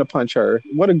do want to punch her.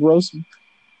 What a gross.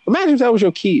 Imagine if that was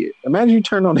your kid. Imagine you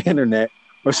turn on the internet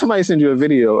or somebody send you a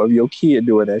video of your kid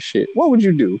doing that shit. What would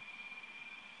you do?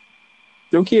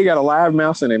 Your kid got a live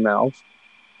mouse in their mouth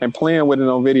and playing with it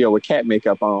on video with cat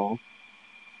makeup on.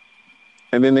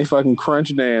 And then they fucking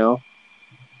crunch down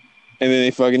and then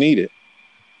they fucking eat it.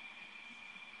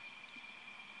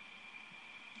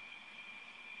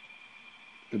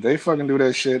 If they fucking do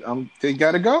that shit, they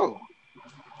gotta go.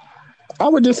 I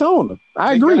would disown them.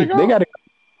 I agree.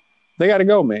 They gotta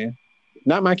go, man.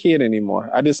 Not my kid anymore.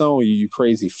 I disown you, you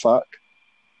crazy fuck.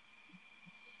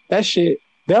 That shit.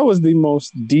 That was the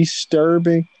most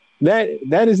disturbing. That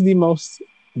is the most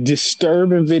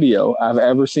disturbing video I've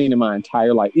ever seen in my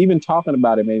entire life. Even talking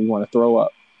about it made me want to throw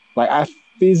up. Like I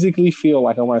physically feel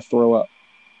like I want to throw up.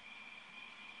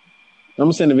 I'm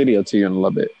gonna send a video to you in a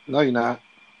little bit. No, you're not.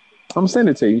 I'm gonna send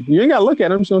it to you. You ain't gotta look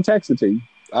at it. I'm just gonna text it to you.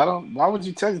 Why would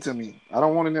you text it to me? I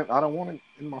don't want it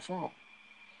in my phone.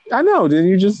 I know. Then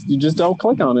you just don't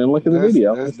click on it and look at the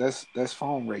video. That's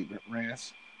phone rape,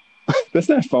 Rance. That's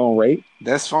not phone rape.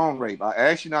 That's phone rape. I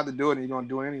asked you not to do it, and you're gonna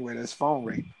do it anyway. That's phone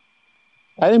rape.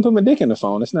 I didn't put my dick in the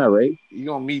phone. That's not rape. You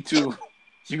gonna me too?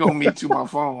 You gonna me too my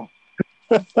phone?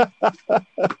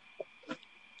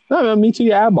 No, me too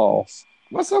your eyeballs.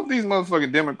 What's up with these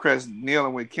motherfucking Democrats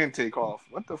kneeling with Kente Cloth?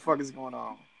 What the fuck is going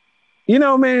on? You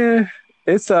know, man,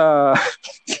 it's So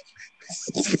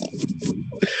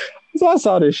I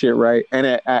saw this shit, right? And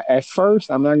at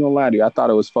first, I'm not gonna lie to you, I thought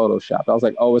it was Photoshopped. I was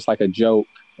like, oh, it's like a joke,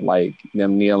 like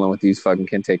them kneeling with these fucking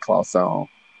Kente Cloths on.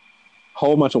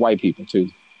 Whole bunch of white people too,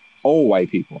 old white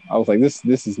people. I was like, this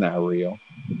is not real.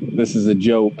 This is a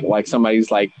joke. Like somebody's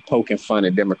like poking fun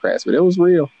at Democrats, but it was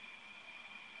real.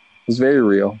 It was very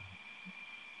real.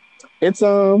 It's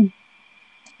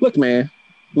look, man,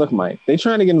 look, Mike. They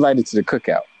trying to get invited to the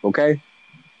cookout, okay?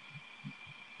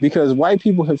 Because white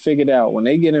people have figured out when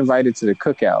they get invited to the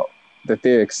cookout that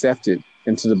they're accepted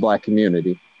into the black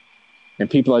community. And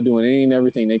people are doing any and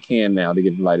everything they can now to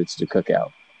get invited to the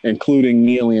cookout, including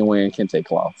kneeling and wearing Kente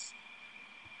cloths.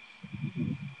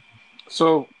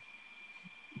 So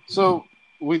I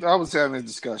was having this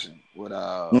discussion with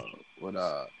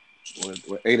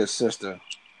Ada's sister.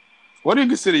 What do you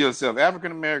consider yourself,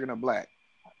 African American or black?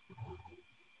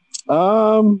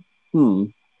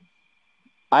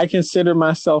 I consider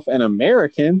myself an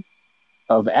American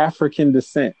of African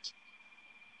descent.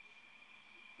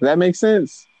 Does that make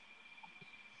sense?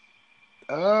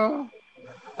 I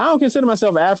don't consider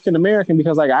myself African American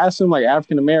because, like, I assume like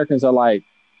African Americans are like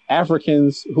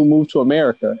Africans who moved to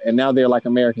America and now they're like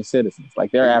American citizens.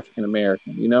 Like they're African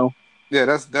American, you know? Yeah,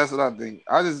 that's what I think.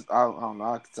 I don't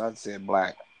know. I said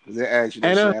black because they actually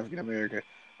African American.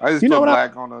 I just put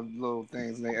black on the little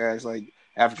things and they ask like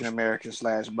African American /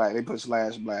 black. They put /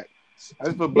 black. I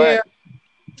just put black.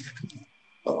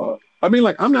 Yeah. I mean,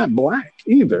 like, I'm not black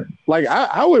either. Like,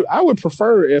 I would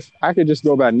prefer if I could just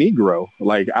go by Negro.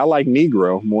 Like, I like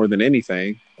Negro more than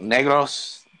anything.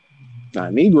 Negros. Nah,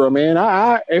 Negro, man.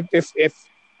 If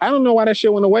I don't know why that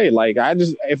shit went away. Like,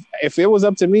 if it was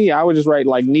up to me, I would just write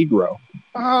like Negro.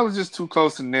 I was just too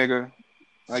close to nigger,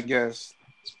 I guess.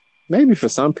 Maybe for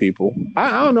some people.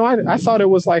 I don't know. I thought it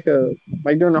was like during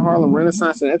the Harlem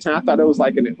Renaissance at that time. I thought it was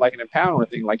like an empowering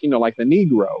thing, like, you know, like the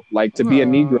Negro, like to be a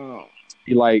Negro,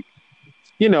 be like,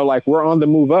 you know, like we're on the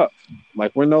move up,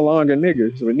 like we're no longer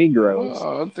niggers, we're Negroes.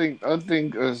 I think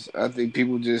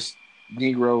people just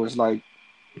Negro is like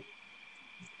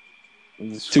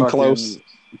too close.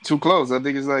 Too close. I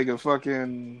think it's like a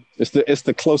fucking. It's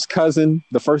the close cousin,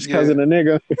 the first cousin of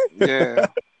nigga. Yeah.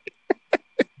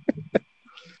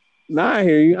 Nah, I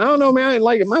hear you. I don't know, man. I didn't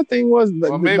like it. My thing was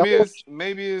Or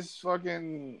maybe it's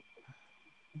fucking.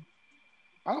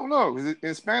 I don't know. 'Cause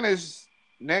in Spanish,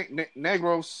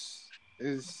 negros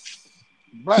is just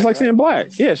black, like right? saying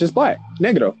black. Yeah, it's just black.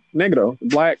 Negro,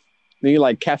 black. Then you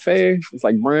like cafe. It's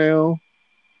like brown,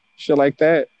 shit like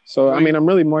that. So So I mean, you, I'm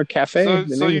really more cafe so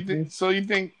than so you think anything. so you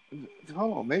think?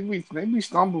 Hold on, maybe we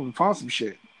stumbled upon some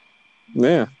shit.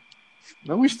 Yeah,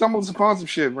 Maybe we stumbled upon some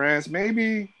shit, Rance.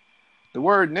 Maybe the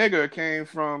word nigger came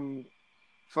from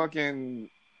fucking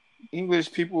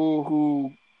English people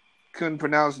who couldn't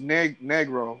pronounce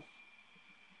negro.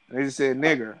 They just said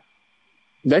nigger.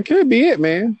 that could be it,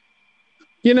 man.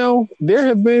 You know, there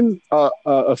have been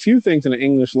a few things in the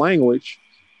English language.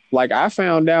 Like I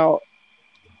found out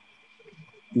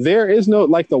there is no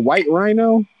like the white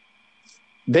rhino.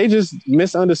 They just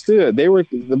misunderstood. They were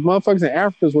the motherfuckers in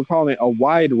Africa were calling it a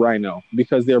wide rhino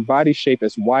because their body shape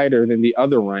is wider than the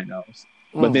other rhinos.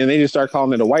 But Mm. then they just start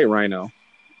calling it a white rhino,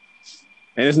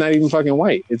 and it's not even fucking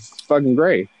white. It's fucking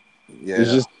gray. It's Yeah.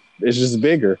 just it's just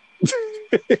bigger.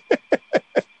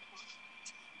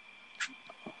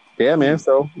 Yeah, man. Mm.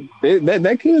 So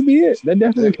that could be it. That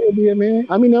definitely could be it, man.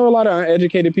 I mean, there were a lot of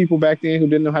uneducated people back then who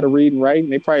didn't know how to read and write,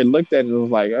 and they probably looked at it and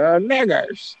was like,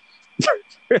 niggers.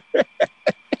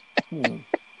 Mm.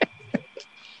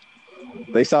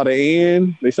 They saw the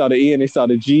N, they saw the E, and they saw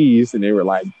the G's, and they were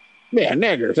like, man,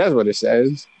 niggers. That's what it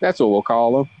says. That's what we'll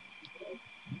call them.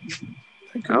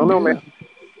 I don't know, man.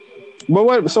 But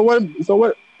what? So what? So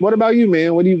what? What about you,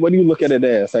 man? What do you look at it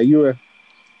as? Are you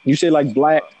say like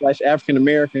black / African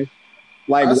American?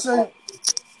 Like I say,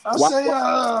 I why? say,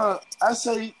 I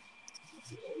say,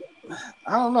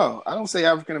 I don't know. I don't say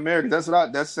African American. That's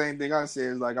the same thing I say.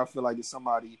 Is like I feel like it's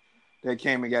somebody that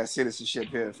came and got citizenship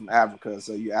here from Africa,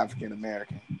 so you African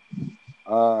American.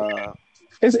 Uh,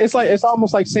 It's like it's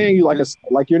almost like saying you like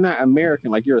you're not American,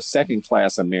 like you're a second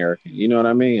class American. You know what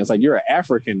I mean? It's like you're an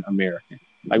African American.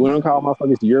 Like we don't call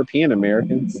motherfuckers European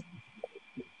Americans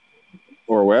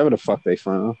or wherever the fuck they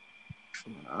from.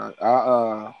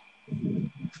 I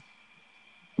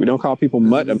We don't call people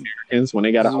mutt Americans when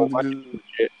they got a whole bunch of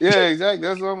shit. yeah, exactly.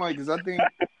 That's what I'm like. Because I think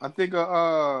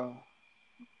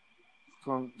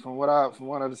from what I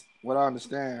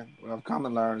understand, what I've come to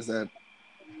learn is that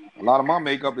a lot of my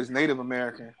makeup is Native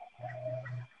American.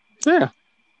 Yeah.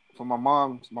 From my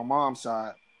mom's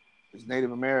side, is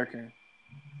Native American.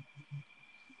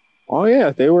 Oh yeah,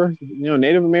 they were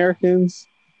Native Americans,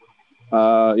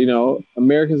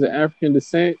 Americans of African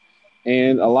descent,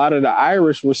 and a lot of the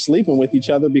Irish were sleeping with each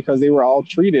other because they were all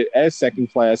treated as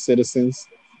second class citizens.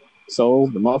 So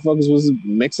the motherfuckers was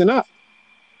mixing up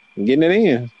and getting it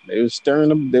in. They were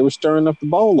stirring up the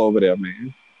bowl over there,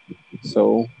 man.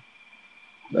 So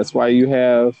that's why you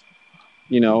have,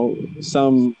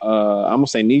 some I'm gonna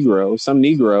say Negroes, some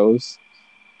Negroes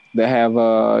that have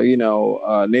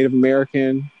Native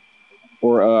American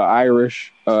or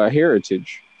Irish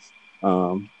heritage.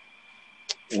 And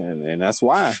that's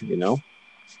why, And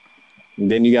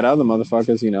then you got other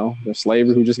motherfuckers, the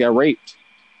slavery who just got raped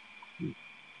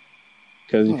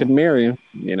because you couldn't marry them,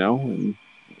 and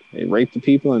they rape the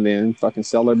people and then fucking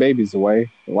sell their babies away.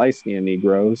 The light-skinned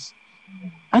Negroes.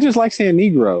 I just like saying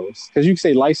Negroes because you can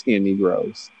say light-skinned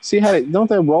Negroes. See how don't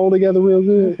they roll together real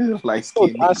good?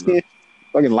 Light-skinned Negroes.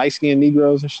 Fucking light-skinned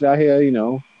Negroes and shit out here,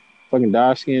 fucking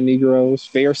dark-skinned Negroes,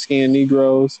 fair-skinned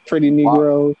Negroes, pretty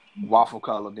Negroes.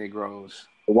 Waffle-colored Negroes.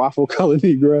 Waffle-colored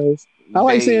Negroes. I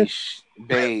like saying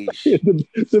beige.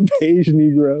 the beige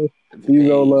Negro.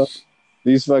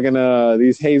 These fucking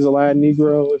these hazel-eyed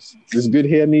Negroes, these good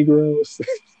hair Negroes.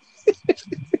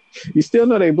 You still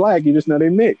know they black, you just know they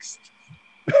mixed.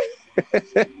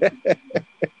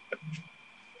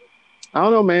 I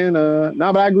don't know, man.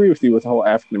 But I agree with you with the whole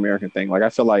African American thing. Like, I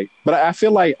feel like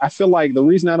the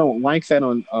reason I don't like that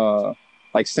on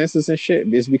like census and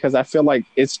shit is because I feel like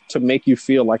it's to make you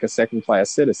feel like a second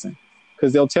class citizen.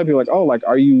 Because they'll tell people like, oh, like,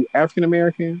 are you African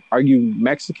American? Are you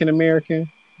Mexican American?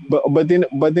 But then,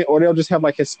 or they'll just have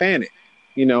like Hispanic.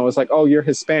 It's like, oh, you're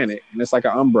Hispanic, and it's like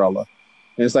an umbrella,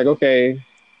 and it's like, okay,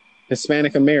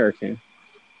 Hispanic American,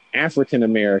 African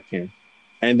American,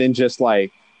 and then just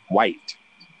like white.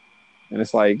 And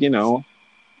it's like, I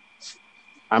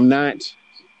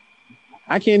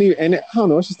can't even, and I don't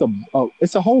know, it's just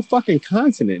it's a whole fucking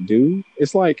continent, dude.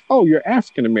 It's like, oh, you're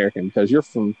African American because you're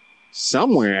from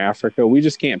somewhere in Africa. We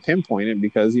just can't pinpoint it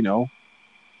because,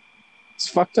 it's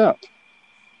fucked up.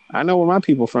 I know where my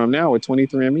people from now with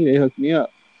 23andMe. They hooked me up.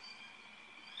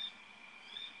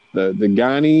 The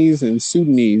Ghanese and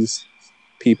Sudanese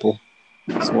people.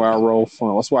 That's where I roll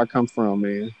from. That's where I come from,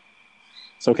 man.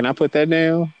 So can I put that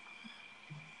down?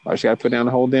 I just got to put down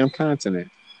the whole damn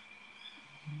continent.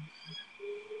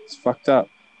 It's fucked up.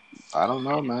 I don't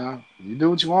know, man. You do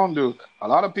what you want to do. A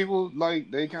lot of people like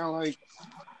they kind of like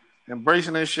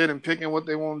embracing that shit and picking what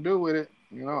they want to do with it.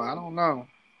 You know, I don't know.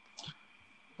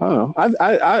 I don't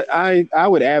know. I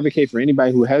would advocate for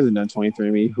anybody who hasn't done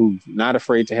 23andMe, who's not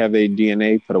afraid to have their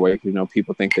DNA put away. You know,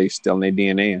 people think they steal their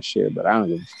DNA and shit, but I don't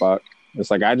give a fuck. It's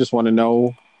like I just want to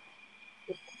know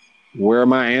where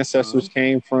my ancestors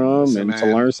came from. Listen, and man, to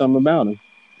learn something about them.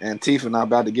 Antifa not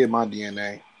about to get my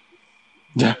DNA.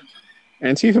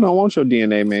 Antifa don't want your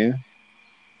DNA, man.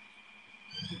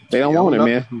 They don't want it,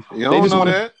 man. You don't know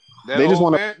that.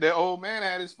 That old man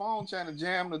had his phone trying to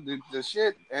jam the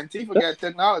shit. Antifa got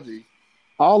technology.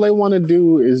 All they want to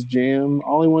do is jam.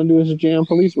 All they want to do is jam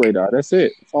police radar. That's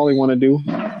it. That's all they want to do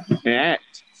and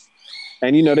act.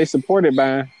 And you know they supported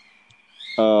by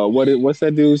what's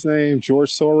that dude's name?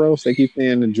 George Soros. They keep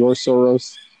saying the George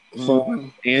Soros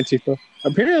fund, Antifa.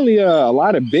 Apparently, a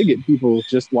lot of bigot people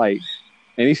just like,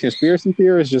 and these conspiracy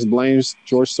theorists just blames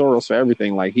George Soros for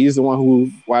everything. Like he's the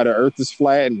one why the Earth is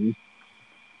flat and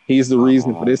he's the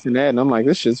reason for this and that. And I'm like,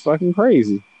 this shit's fucking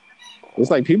crazy.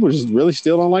 It's like people just really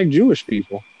still don't like Jewish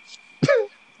people.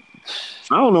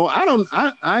 I don't know.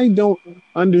 I don't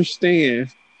understand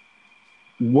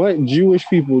what Jewish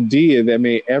people did that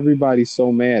made everybody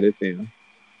so mad at them.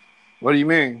 What do you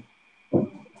mean?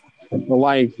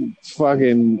 Like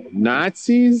fucking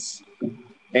Nazis?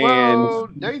 And well,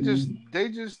 they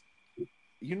just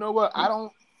you know what? I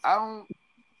don't know.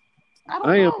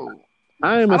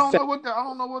 I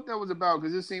don't know what that was about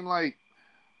because it seemed like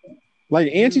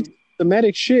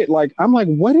anti-Semitic shit. Like I'm like,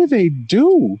 what do they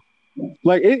do?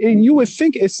 Like, and you would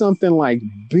think it's something like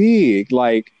big.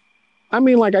 Like, I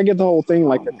mean, like I get the whole thing.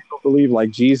 Like, they don't believe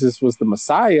like Jesus was the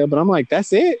Messiah, but I'm like,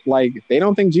 that's it. Like, they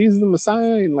don't think Jesus is the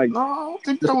Messiah. And like, no, I don't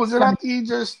think that was it. I think he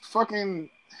just fucking.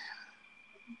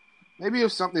 Maybe it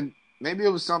was something.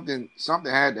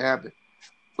 Something had to happen.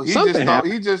 But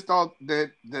he just thought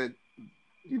that.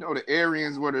 You know, the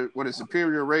Aryans were the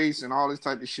superior race and all this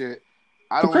type of shit.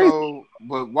 I don't know,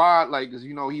 but why? Like, because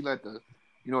you know he let the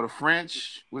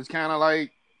French was kind of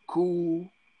like cool.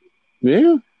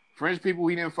 Yeah. French people,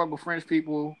 he didn't fuck with French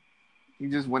people. He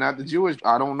just went after Jewish.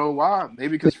 I don't know why.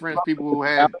 Maybe because French people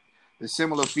had the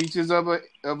similar features of a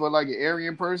like an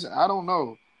Aryan person. I don't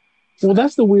know. Well,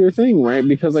 that's the weird thing, right?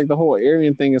 Because like the whole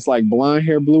Aryan thing is like blonde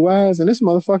hair, blue eyes, and this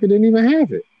motherfucker didn't even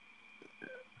have it.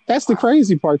 That's the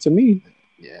crazy part to me.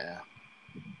 Yeah.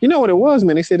 You know what it was,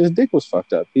 man? They said his dick was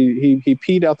fucked up. He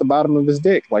peed out the bottom of his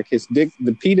dick. Like his dick,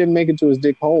 the pee didn't make it to his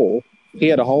dick hole. He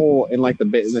had a hole in like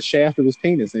the shaft of his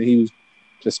penis, and he was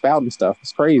just spouting stuff.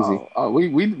 It's crazy.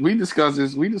 We discussed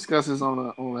this. We discussed this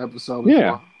on an episode.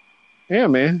 Before. Yeah,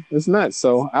 man. It's nuts.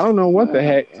 So I don't know what the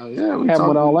heck happened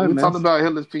with all that. We talked about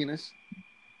Hitler's penis.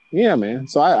 Yeah, man.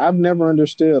 So I've never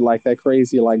understood like that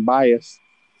crazy like bias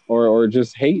or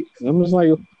just hate. I'm just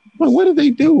like, what did they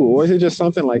do? Or is it just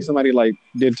something like somebody like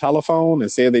did telephone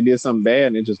and said they did something bad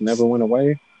and it just never went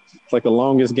away? It's like the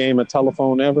longest game of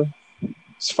telephone ever.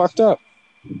 It's fucked up.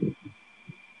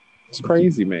 It's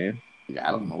crazy, man. Yeah,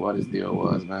 I don't know what his deal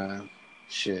was, man.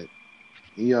 Shit.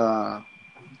 I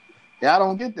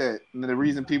don't get that. And the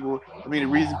reason people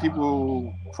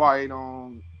probably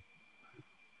don't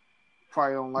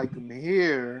like him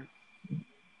here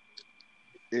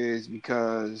is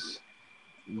because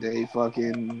they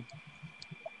fucking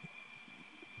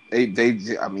they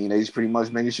just pretty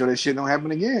much making sure that shit don't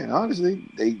happen again. Honestly,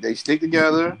 they stick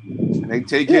together and they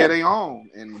take care of their own,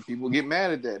 and people get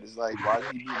mad at that. It's like, why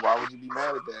would you be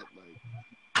mad at that? Like,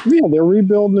 yeah, they're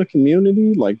rebuilding the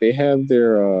community. Like they have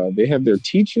their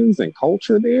teachings and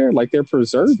culture there. Like they're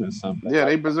preserving something. Yeah,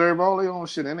 they preserve all their own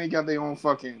shit, and they got their own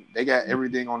fucking. They got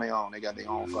everything on their own. They got their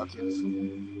own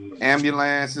fucking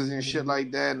ambulances and shit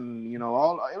like that, and you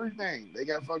know everything. They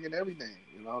got fucking everything.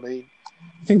 You know they.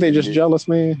 I think they just jealous,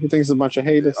 man. You think it's a bunch of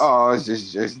haters? Oh,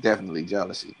 it's definitely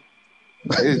jealousy.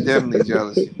 It's definitely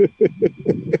jealousy.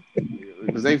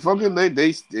 Because they fucking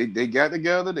they got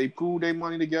together, they pooled their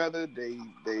money together, they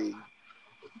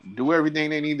do everything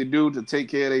they need to do to take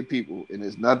care of their people, and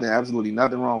there's absolutely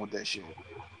nothing wrong with that shit.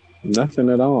 Nothing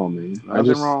at all, man.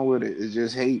 Nothing wrong with it. It's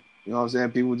just hate. You know what I'm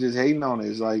saying? People just hating on it.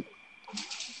 It's like,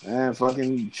 man,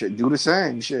 fucking do the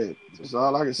same shit. That's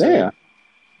all I can say. Yeah,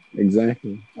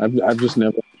 exactly. I've just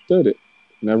never understood it.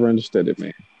 Never understood it,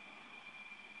 man.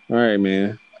 All right,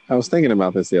 man. I was thinking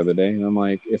about this the other day, and I'm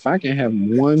like, if I can have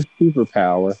one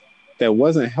superpower that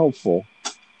wasn't helpful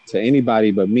to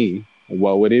anybody but me,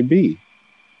 what would it be?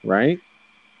 Right?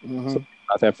 Mm-hmm. So think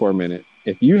about that for a minute.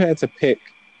 If you had to pick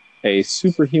a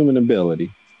superhuman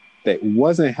ability that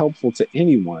wasn't helpful to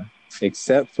anyone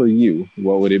except for you,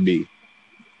 what would it be?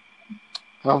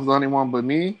 Helpful to anyone but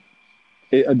me?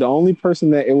 The only person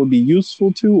that it would be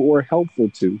useful to or helpful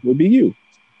to would be you.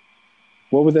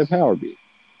 What would that power be?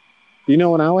 You know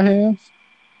what I would have?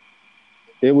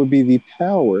 It would be the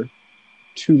power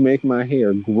to make my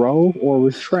hair grow or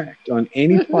retract on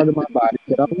any part of my body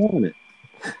that I wanted.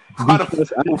 Why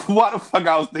the fuck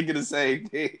I was thinking the same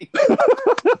thing?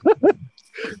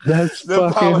 That's the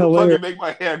fucking power hilarious. To fucking make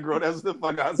my hair grow. That's the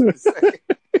fuck I was gonna say.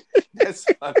 That's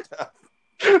fucked up.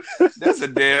 That's a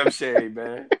damn shame,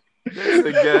 man. That's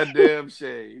a goddamn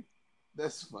shame.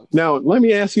 That's fucked Now, up. let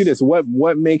me ask you this.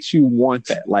 What makes you want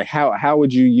that? Like how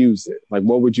would you use it? Like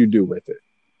what would you do with it?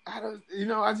 I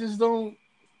just don't.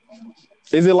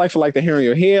 Is it like for like the hair on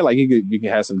your head? Like you can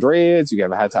have some dreads, you can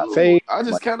have a high top fade. I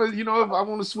just kind of, if I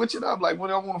want to switch it up, like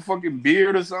when I want a fucking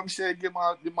beard or some shit, get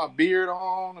my beard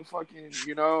on and fucking,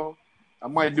 I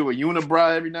might do a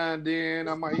unibrow every now and then.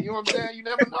 I might, you know what I'm saying? You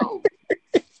never know.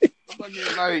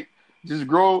 Fucking like just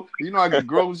grow, I can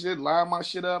grow shit, line my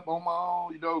shit up on my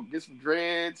own, get some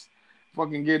dreads,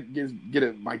 fucking get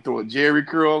it, might throw a Jerry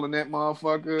curl in that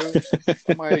motherfucker.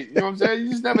 I might, you know what I'm saying?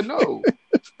 You just never know.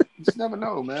 You just never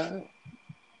know, man.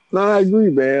 No, I agree,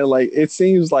 man. Like it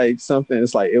seems like something.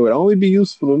 It's like it would only be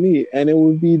useful to me, and it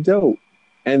would be dope.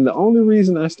 And the only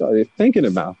reason I started thinking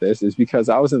about this is because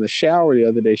I was in the shower the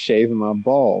other day shaving my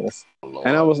balls,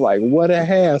 and I was like, "What a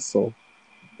hassle!"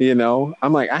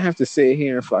 I'm like, I have to sit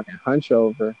here and fucking hunch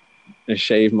over and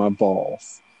shave my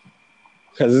balls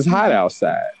because it's hot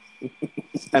outside,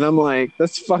 and I'm like,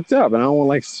 that's fucked up. And I don't want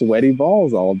like sweaty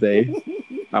balls all day.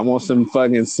 I want some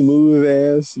fucking smooth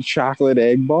ass chocolate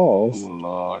egg balls. Oh,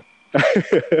 Lord.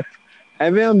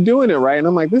 And then I'm doing it right. And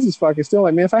I'm like, this is fucking still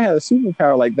like, man, if I had a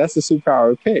superpower, like that's the superpower I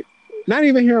would pick. Not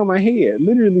even hair on my head.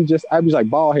 Literally just, I'd be like,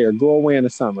 ball hair, go away in the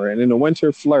summer. And in the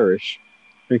winter, flourish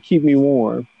and keep me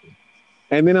warm.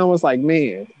 And then I was like,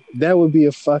 man, that would be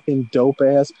a fucking dope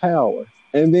ass power.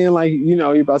 And then like,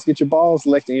 you're about to get your balls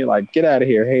licked and you're like, get out of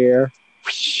here, hair.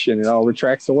 And it all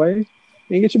retracts away. And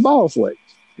you get your balls licked,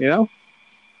 And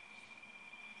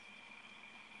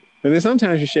then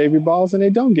sometimes you shave your balls and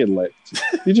they don't get licked.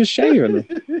 You're just shaving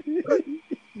them.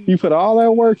 You put all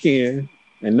that work in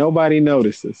and nobody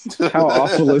notices. How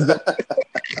awful is that?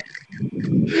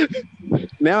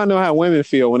 Now I know how women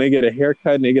feel when they get a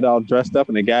haircut and they get all dressed up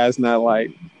and the guy's not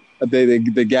like,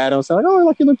 the guy don't say like, oh,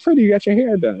 look, you look pretty. You got your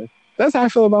hair done. That's how I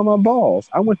feel about my balls.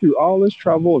 I went through all this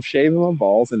trouble of shaving my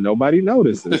balls and nobody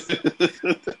notices.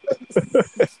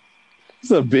 It's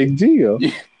a big deal.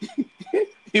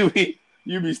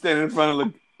 You be standing in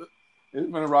front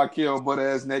of Raquel, butt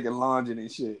ass naked, lunging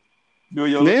and shit.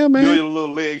 Doing your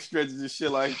little leg stretches and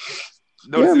shit. Like,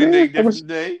 notice anything different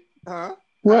today? Huh?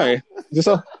 Right. Just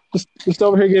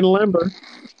over here getting limber.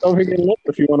 Over here getting limber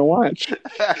if you want to watch.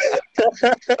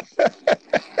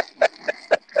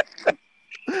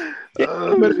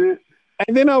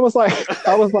 And then I was like,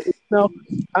 no.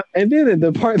 And then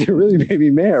the part that really made me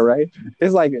mad, right?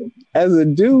 It's like, as a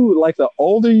dude, like the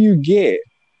older you get,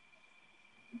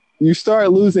 you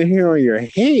start losing hair on your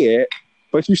head,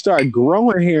 but you start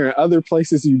growing hair in other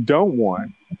places you don't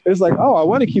want. It's like, oh, I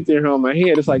want to keep the hair on my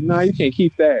head. It's like, no, you can't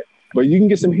keep that. But you can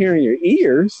get some hair in your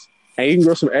ears, and you can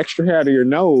grow some extra hair out of your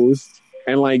nose,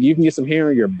 and like you can get some hair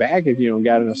in your back if you don't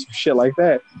got enough shit like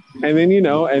that. And then,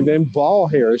 and then ball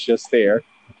hair is just there.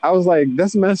 I was like,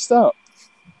 that's messed up.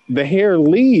 The hair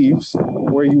leaves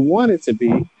where you want it to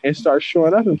be and starts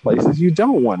showing up in places you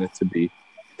don't want it to be.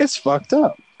 It's fucked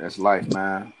up. That's life,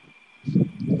 man.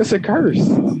 It's a curse.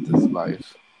 That's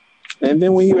life. And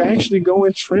then when you actually go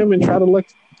and trim and try to look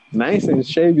nice and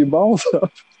shave your balls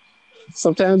up,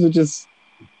 sometimes it just,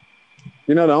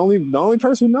 the only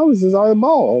person who notices are the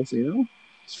balls,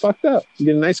 It's fucked up. You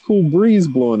get a nice cool breeze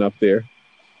blowing up there.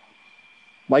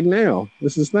 Like now.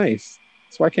 This is nice.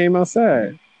 That's why I came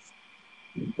outside.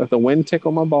 Let the wind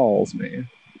tickle my balls, man.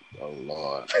 Oh,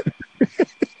 Lord.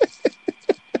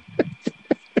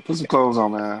 Put some clothes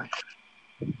on, man.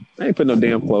 I ain't putting no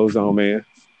damn clothes on, man.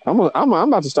 I'm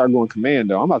about to start going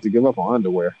commando. I'm about to give up on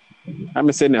underwear. I've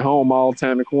been sitting at home all the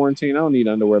time in quarantine. I don't need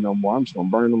underwear no more. I'm just going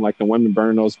to burn them like the women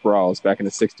burn those bras back in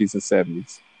the 60s and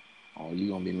 70s. Oh, you're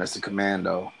going to be Mr.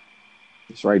 Commando.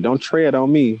 That's right. Don't tread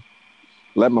on me.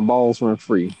 Let my balls run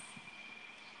free.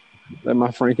 Let my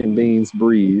Franken beans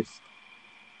breathe.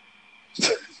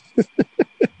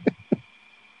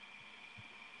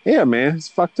 Yeah, man. It's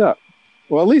fucked up.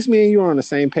 Well, at least me and you are on the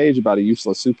same page about a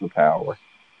useless superpower.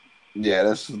 Yeah,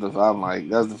 that's the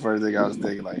first thing I was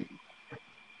thinking. Like,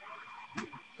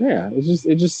 yeah,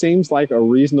 it just seems like a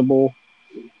reasonable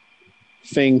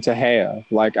thing to have.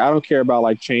 Like, I don't care about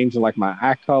like changing like my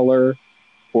eye color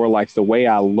or like the way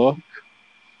I look.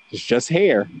 It's just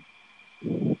hair.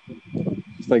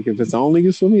 like, if it's only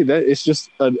used for me, that it's just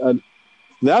the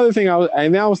other thing I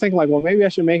was thinking like, well, maybe I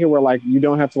should make it where like you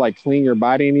don't have to like clean your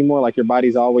body anymore. Like your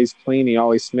body's always clean, you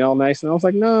always smell nice. And I was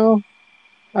like, no,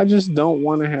 I just don't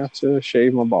want to have to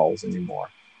shave my balls anymore.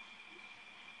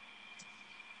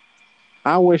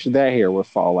 I wish that hair would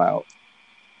fall out.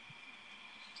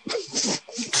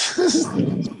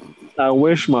 I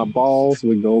wish my balls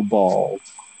would go bald.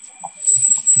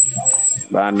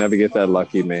 But I never get that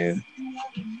lucky, man.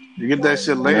 You get that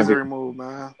shit laser removed,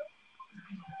 man.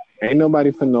 Ain't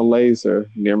nobody putting no laser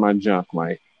near my junk,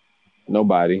 Mike.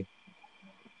 Nobody.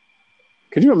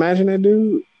 Could you imagine that,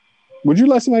 dude? Would you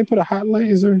let somebody put a hot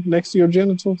laser next to your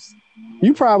genitals?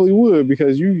 You probably would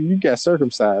because you got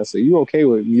circumcised, so you okay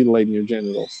with mutilating your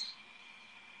genitals.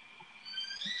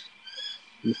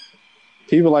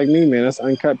 People like me, man, that's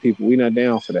uncut people. We not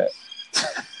down for that.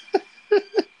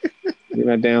 We're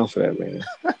not down for that, man.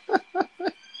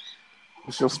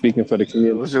 Speaking for the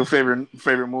community. What's your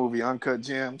favorite movie? Uncut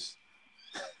Gems.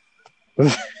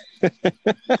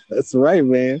 That's right,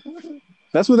 man.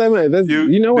 That's what that meant.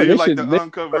 You know what? Do you like the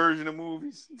uncut version of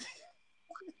movies?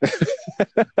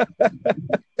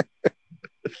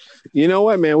 You know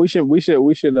what, man? We should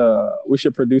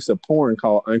produce a porn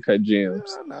called Uncut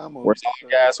Gems. Where it's all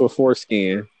guys with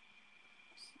foreskin.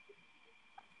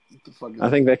 What the fuck I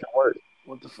think that can work.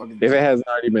 What the fuck? If it hasn't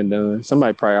already been done,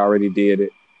 somebody probably already did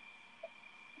it.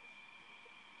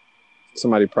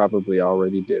 Somebody probably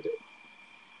already did it.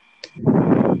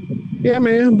 Yeah,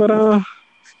 man. But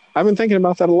I've been thinking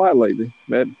about that a lot lately.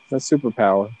 That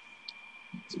superpower.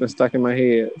 It's been stuck in my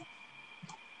head.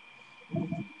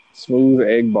 Smooth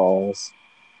egg balls.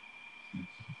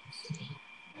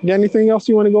 You got anything else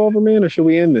you want to go over, man, or should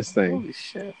we end this thing? Holy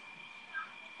shit.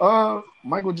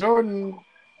 Michael Jordan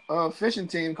fishing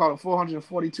team caught a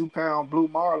 442-pound blue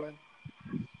marlin.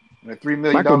 And a $3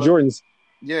 million. Michael Jordan's.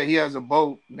 Yeah, he has a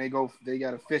boat, and they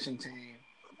got a fishing team.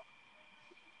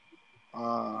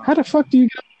 How the fuck do you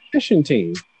get a fishing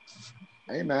team?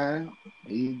 Hey, man,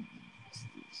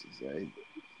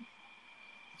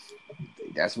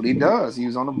 that's what he does. He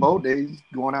was on the boat. They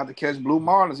going out to catch blue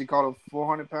marlins. He caught a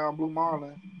 400-pound blue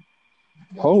marlin.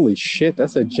 Holy shit,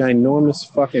 that's a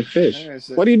ginormous fucking fish. Yeah,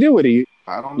 what do you do with it?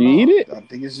 I don't know. You eat it? I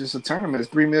think it's just a tournament. It's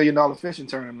 $3 million fishing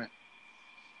tournament.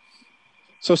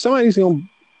 So somebody's going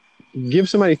to give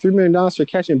somebody $3 million for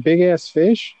catching big-ass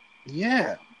fish?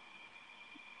 Yeah.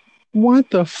 What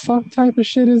the fuck type of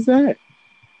shit is that?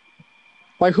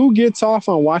 Like, who gets off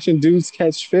on watching dudes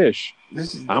catch fish?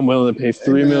 I'm willing to pay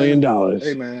 $3 million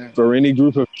for any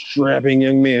group of strapping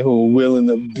young men who are willing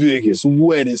the biggest,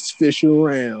 wettest fish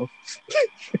around.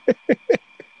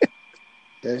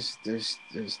 That's just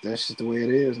the way it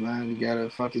is, man. You gotta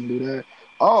fucking do that.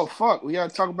 Oh fuck, we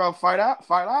gotta talk about Fight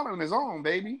Island is on,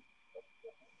 baby.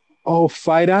 Oh,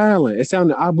 Fight Island. It's down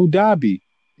in Abu Dhabi.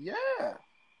 Yeah.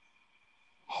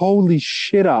 Holy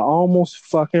shit, I almost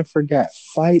fucking forgot.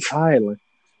 Fight Island.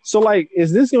 So, like,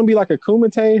 is this going to be like a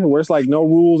Kumite where it's like no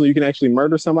rules and you can actually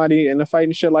murder somebody in a fight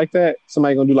and shit like that?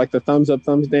 Somebody going to do like the thumbs up,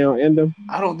 thumbs down, end them?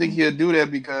 I don't think he'll do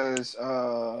that because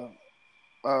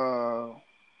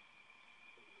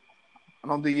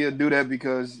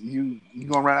you're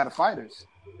going to run out of fighters.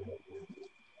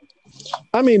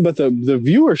 I mean, but the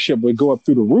viewership would go up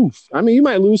through the roof. I mean, you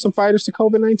might lose some fighters to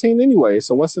COVID-19 anyway.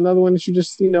 So what's another one that you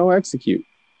just, execute?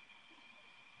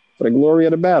 For the glory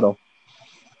of the battle.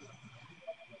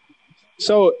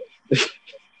 So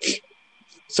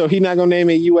he not gonna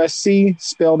name it USC,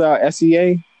 spelled out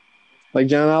SEA, like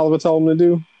John Oliver told him to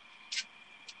do.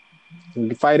 You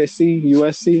can fight at C,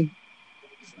 USC,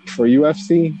 or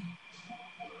UFC.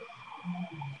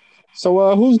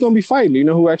 So who's gonna be fighting? Do you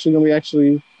know who actually gonna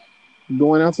be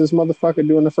going out to this motherfucker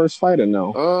doing the first fight or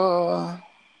no?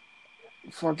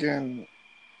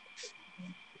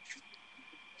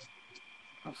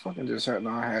 I fucking just heard. No,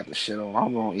 I had the shit on.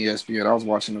 I'm on ESPN. I was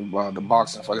watching the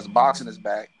boxing. Fuck, boxing is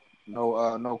back.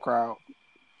 No crowd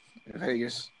in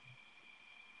Vegas.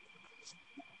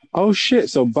 Oh shit!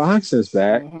 So boxing's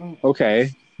back. Mm-hmm.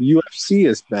 Okay, UFC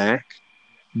is back.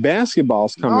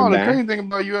 Basketball's coming back. The crazy thing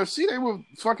about UFC, they were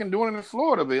fucking doing it in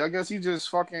Florida, but I guess he just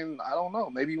fucking. I don't know.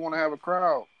 Maybe you want to have a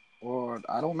crowd, or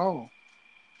I don't know,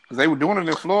 because they were doing it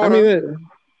in Florida. I mean.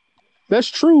 That's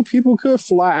true. People could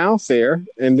fly out there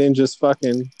and then just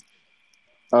fucking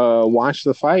watch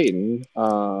the fight. And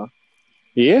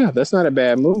yeah, that's not a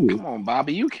bad movie. Come on,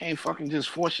 Bobby. You can't fucking just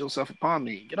force yourself upon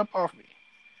me. Get up off me.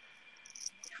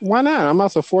 Why not? I'm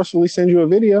about to forcefully send you a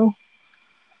video.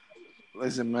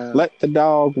 Listen, man. Let the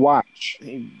dog watch.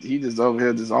 He just over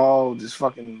here just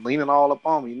fucking leaning all up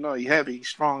on me. You know, he heavy, he's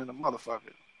strong in the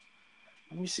motherfucker.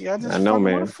 Let me see. I know,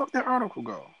 man. Where the fuck that article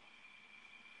go?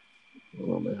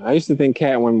 Oh, man. I used to think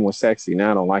cat women were sexy.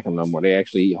 Now I don't like them no more. They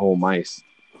actually eat whole mice.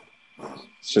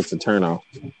 It's just a turnoff.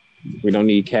 We don't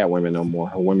need cat women no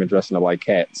more. Or women dressing up like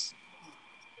cats.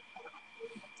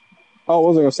 Oh, what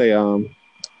was I gonna say?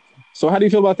 So how do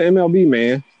you feel about the MLB,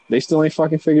 man? They still ain't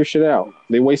fucking figure shit out.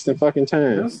 They wasting fucking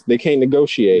time. They can't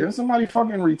negotiate. Didn't somebody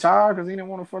fucking retire because he didn't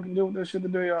want to fucking deal with that shit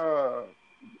today?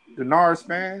 The Norris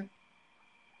fan.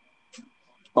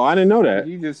 Oh, I didn't know that.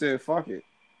 He just said fuck it.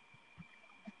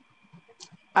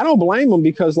 I don't blame them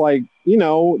because, like, you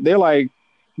know, they're like,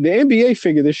 the NBA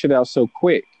figured this shit out so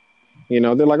quick. You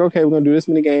know, they're like, okay, we're going to do this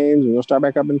many games. We're going to start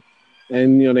back up in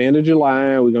you know, the end of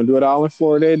July. We're going to do it all in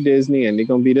Florida at Disney, and they're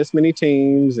going to be this many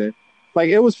teams. And, like,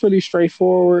 it was pretty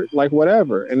straightforward, like,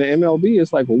 whatever. And the MLB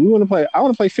is like, well, I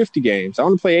want to play 50 games. I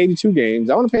want to play 82 games.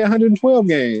 I want to play 112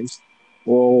 games.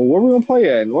 Well, what are we going to play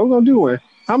at? And what are we going to do? And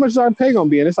how much is our pay going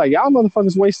to be? And it's like, y'all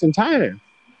motherfuckers wasting time.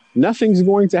 Nothing's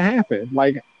going to happen.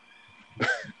 Like,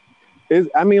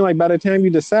 I mean, like, by the time you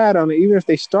decide on it, even if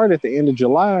they start at the end of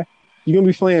July, you're going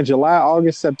to be playing July,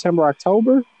 August, September,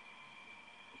 October,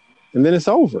 and then it's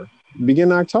over.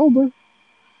 Beginning October.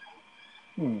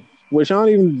 Which I don't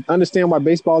even understand why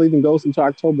baseball even goes into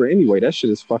October anyway. That shit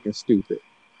is fucking stupid.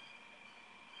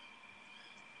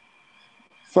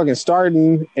 Fucking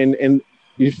starting, and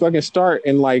you fucking start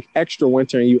in, like, extra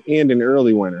winter, and you end in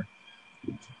early winter.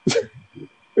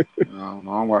 I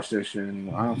don't watch that shit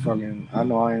anymore. I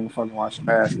know I ain't fucking watching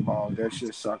basketball. That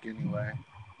shit suck anyway.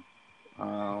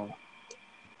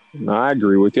 No, I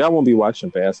agree with you. I won't be watching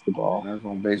basketball. I just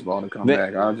want baseball to come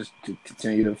back. I'll just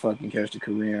continue to fucking catch the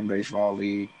Korean baseball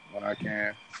league when I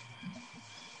can.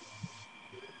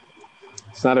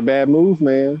 It's not a bad move,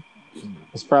 man.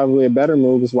 It's probably a better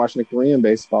move is watching the Korean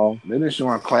baseball. They've been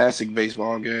showing classic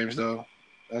baseball games, though.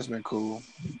 That's been cool.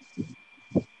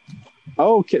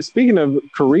 Oh, speaking of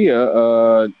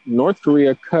Korea, North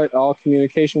Korea cut all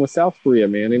communication with South Korea,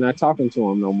 man. They're not talking to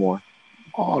them no more.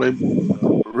 Oh, they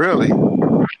really?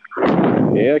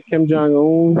 Yeah, Kim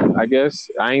Jong-un, I guess,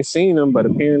 I ain't seen him, but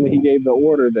apparently he gave the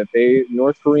order that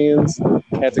North Koreans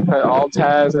had to cut all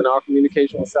ties and all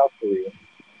communication with South Korea.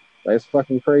 That's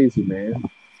fucking crazy, man.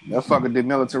 That fucking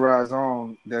demilitarized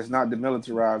zone that's not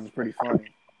demilitarized is pretty funny.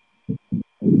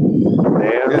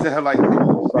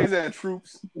 Is that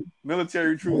troops,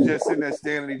 military troops just sitting there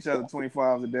staring at each other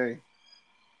 24 hours a day?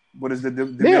 What is the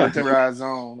demilitarized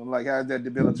zone? I'm like, how is that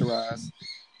demilitarized?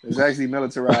 It's actually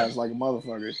militarized like a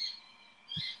motherfucker.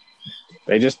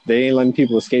 They ain't letting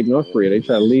people escape North Korea. They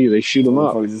try to leave. They shoot them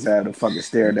up. Motherfuckers just have a fucking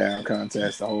stare down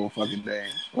contest the whole fucking day.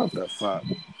 What the fuck?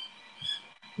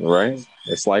 Right?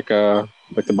 It's like the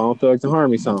Bone Thugs and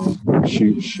Harmony song.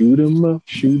 Shoot 'em up,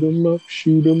 shoot 'em up,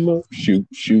 shoot 'em up, shoot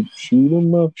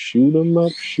 'em up, shoot 'em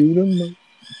up, shoot 'em up.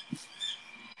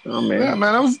 Oh man. Yeah,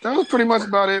 man, that was pretty much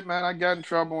about it, man. I got in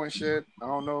trouble and shit. I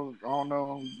don't know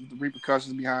the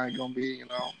repercussions behind it gonna be, you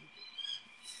know.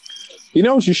 You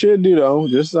know what you should do though?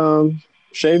 Just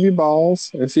shave your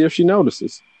balls and see if she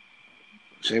notices.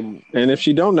 And if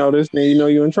she don't notice, then you know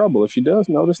you're in trouble. If she does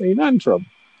notice, then you're not in trouble.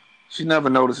 She never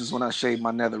notices when I shave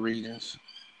my nether regions.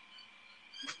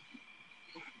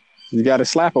 You got to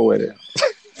slap her with it.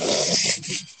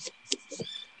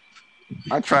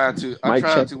 I tried to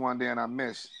one day and I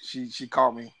missed. She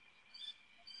caught me.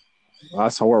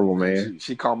 That's horrible, man.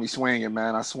 She caught me swinging,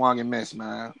 man. I swung and missed,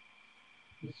 man.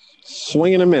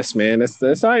 Swing and a miss, man.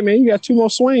 That's all right, man. You got 2 more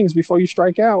swings before you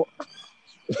strike out.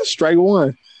 Strike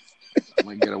 1. I'm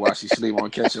gonna get her while she sleep. I'm gonna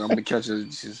catch her.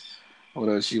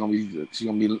 She gonna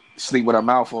be sleep with her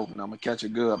mouth open. I'm gonna catch her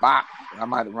good. Bah! I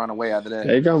might run away after that.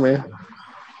 There you go, man.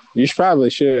 You probably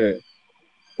should.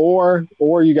 Or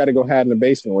you got to go hide in the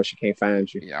basement where she can't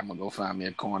find you. Yeah, I'm gonna go find me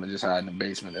a corner, just hide in the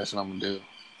basement. That's what I'm gonna do.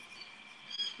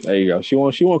 There you go. She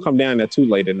won't come down there too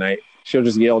late at night. She'll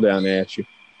just yell down there at you.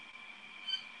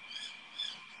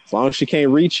 As long as she can't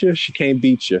reach you, she can't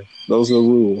beat you. Those are the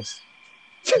rules.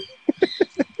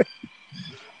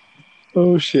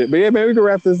 Oh, shit. But yeah, man, we can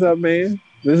wrap this up, man.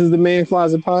 This is the Man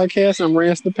Closet Podcast. I'm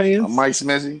Rance the Pants. I'm Mike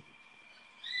Smithy.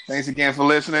 Thanks again for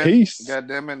listening. Peace. God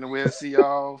damn it. And we'll see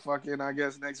y'all fucking, I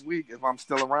guess, next week if I'm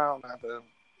still around after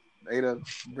Ada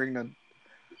bring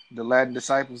the Latin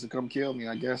disciples to come kill me,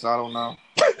 I guess. I don't know.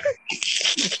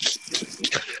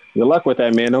 Good luck with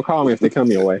that, man. Don't call me if they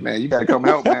come your way. Man, you got to come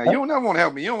help, man. You don't ever want to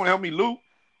help me. You don't want to help me loot.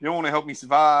 You don't want to help me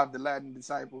survive the Latin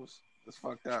disciples. That's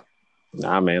fucked up.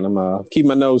 Nah, man. I'm keep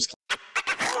my nose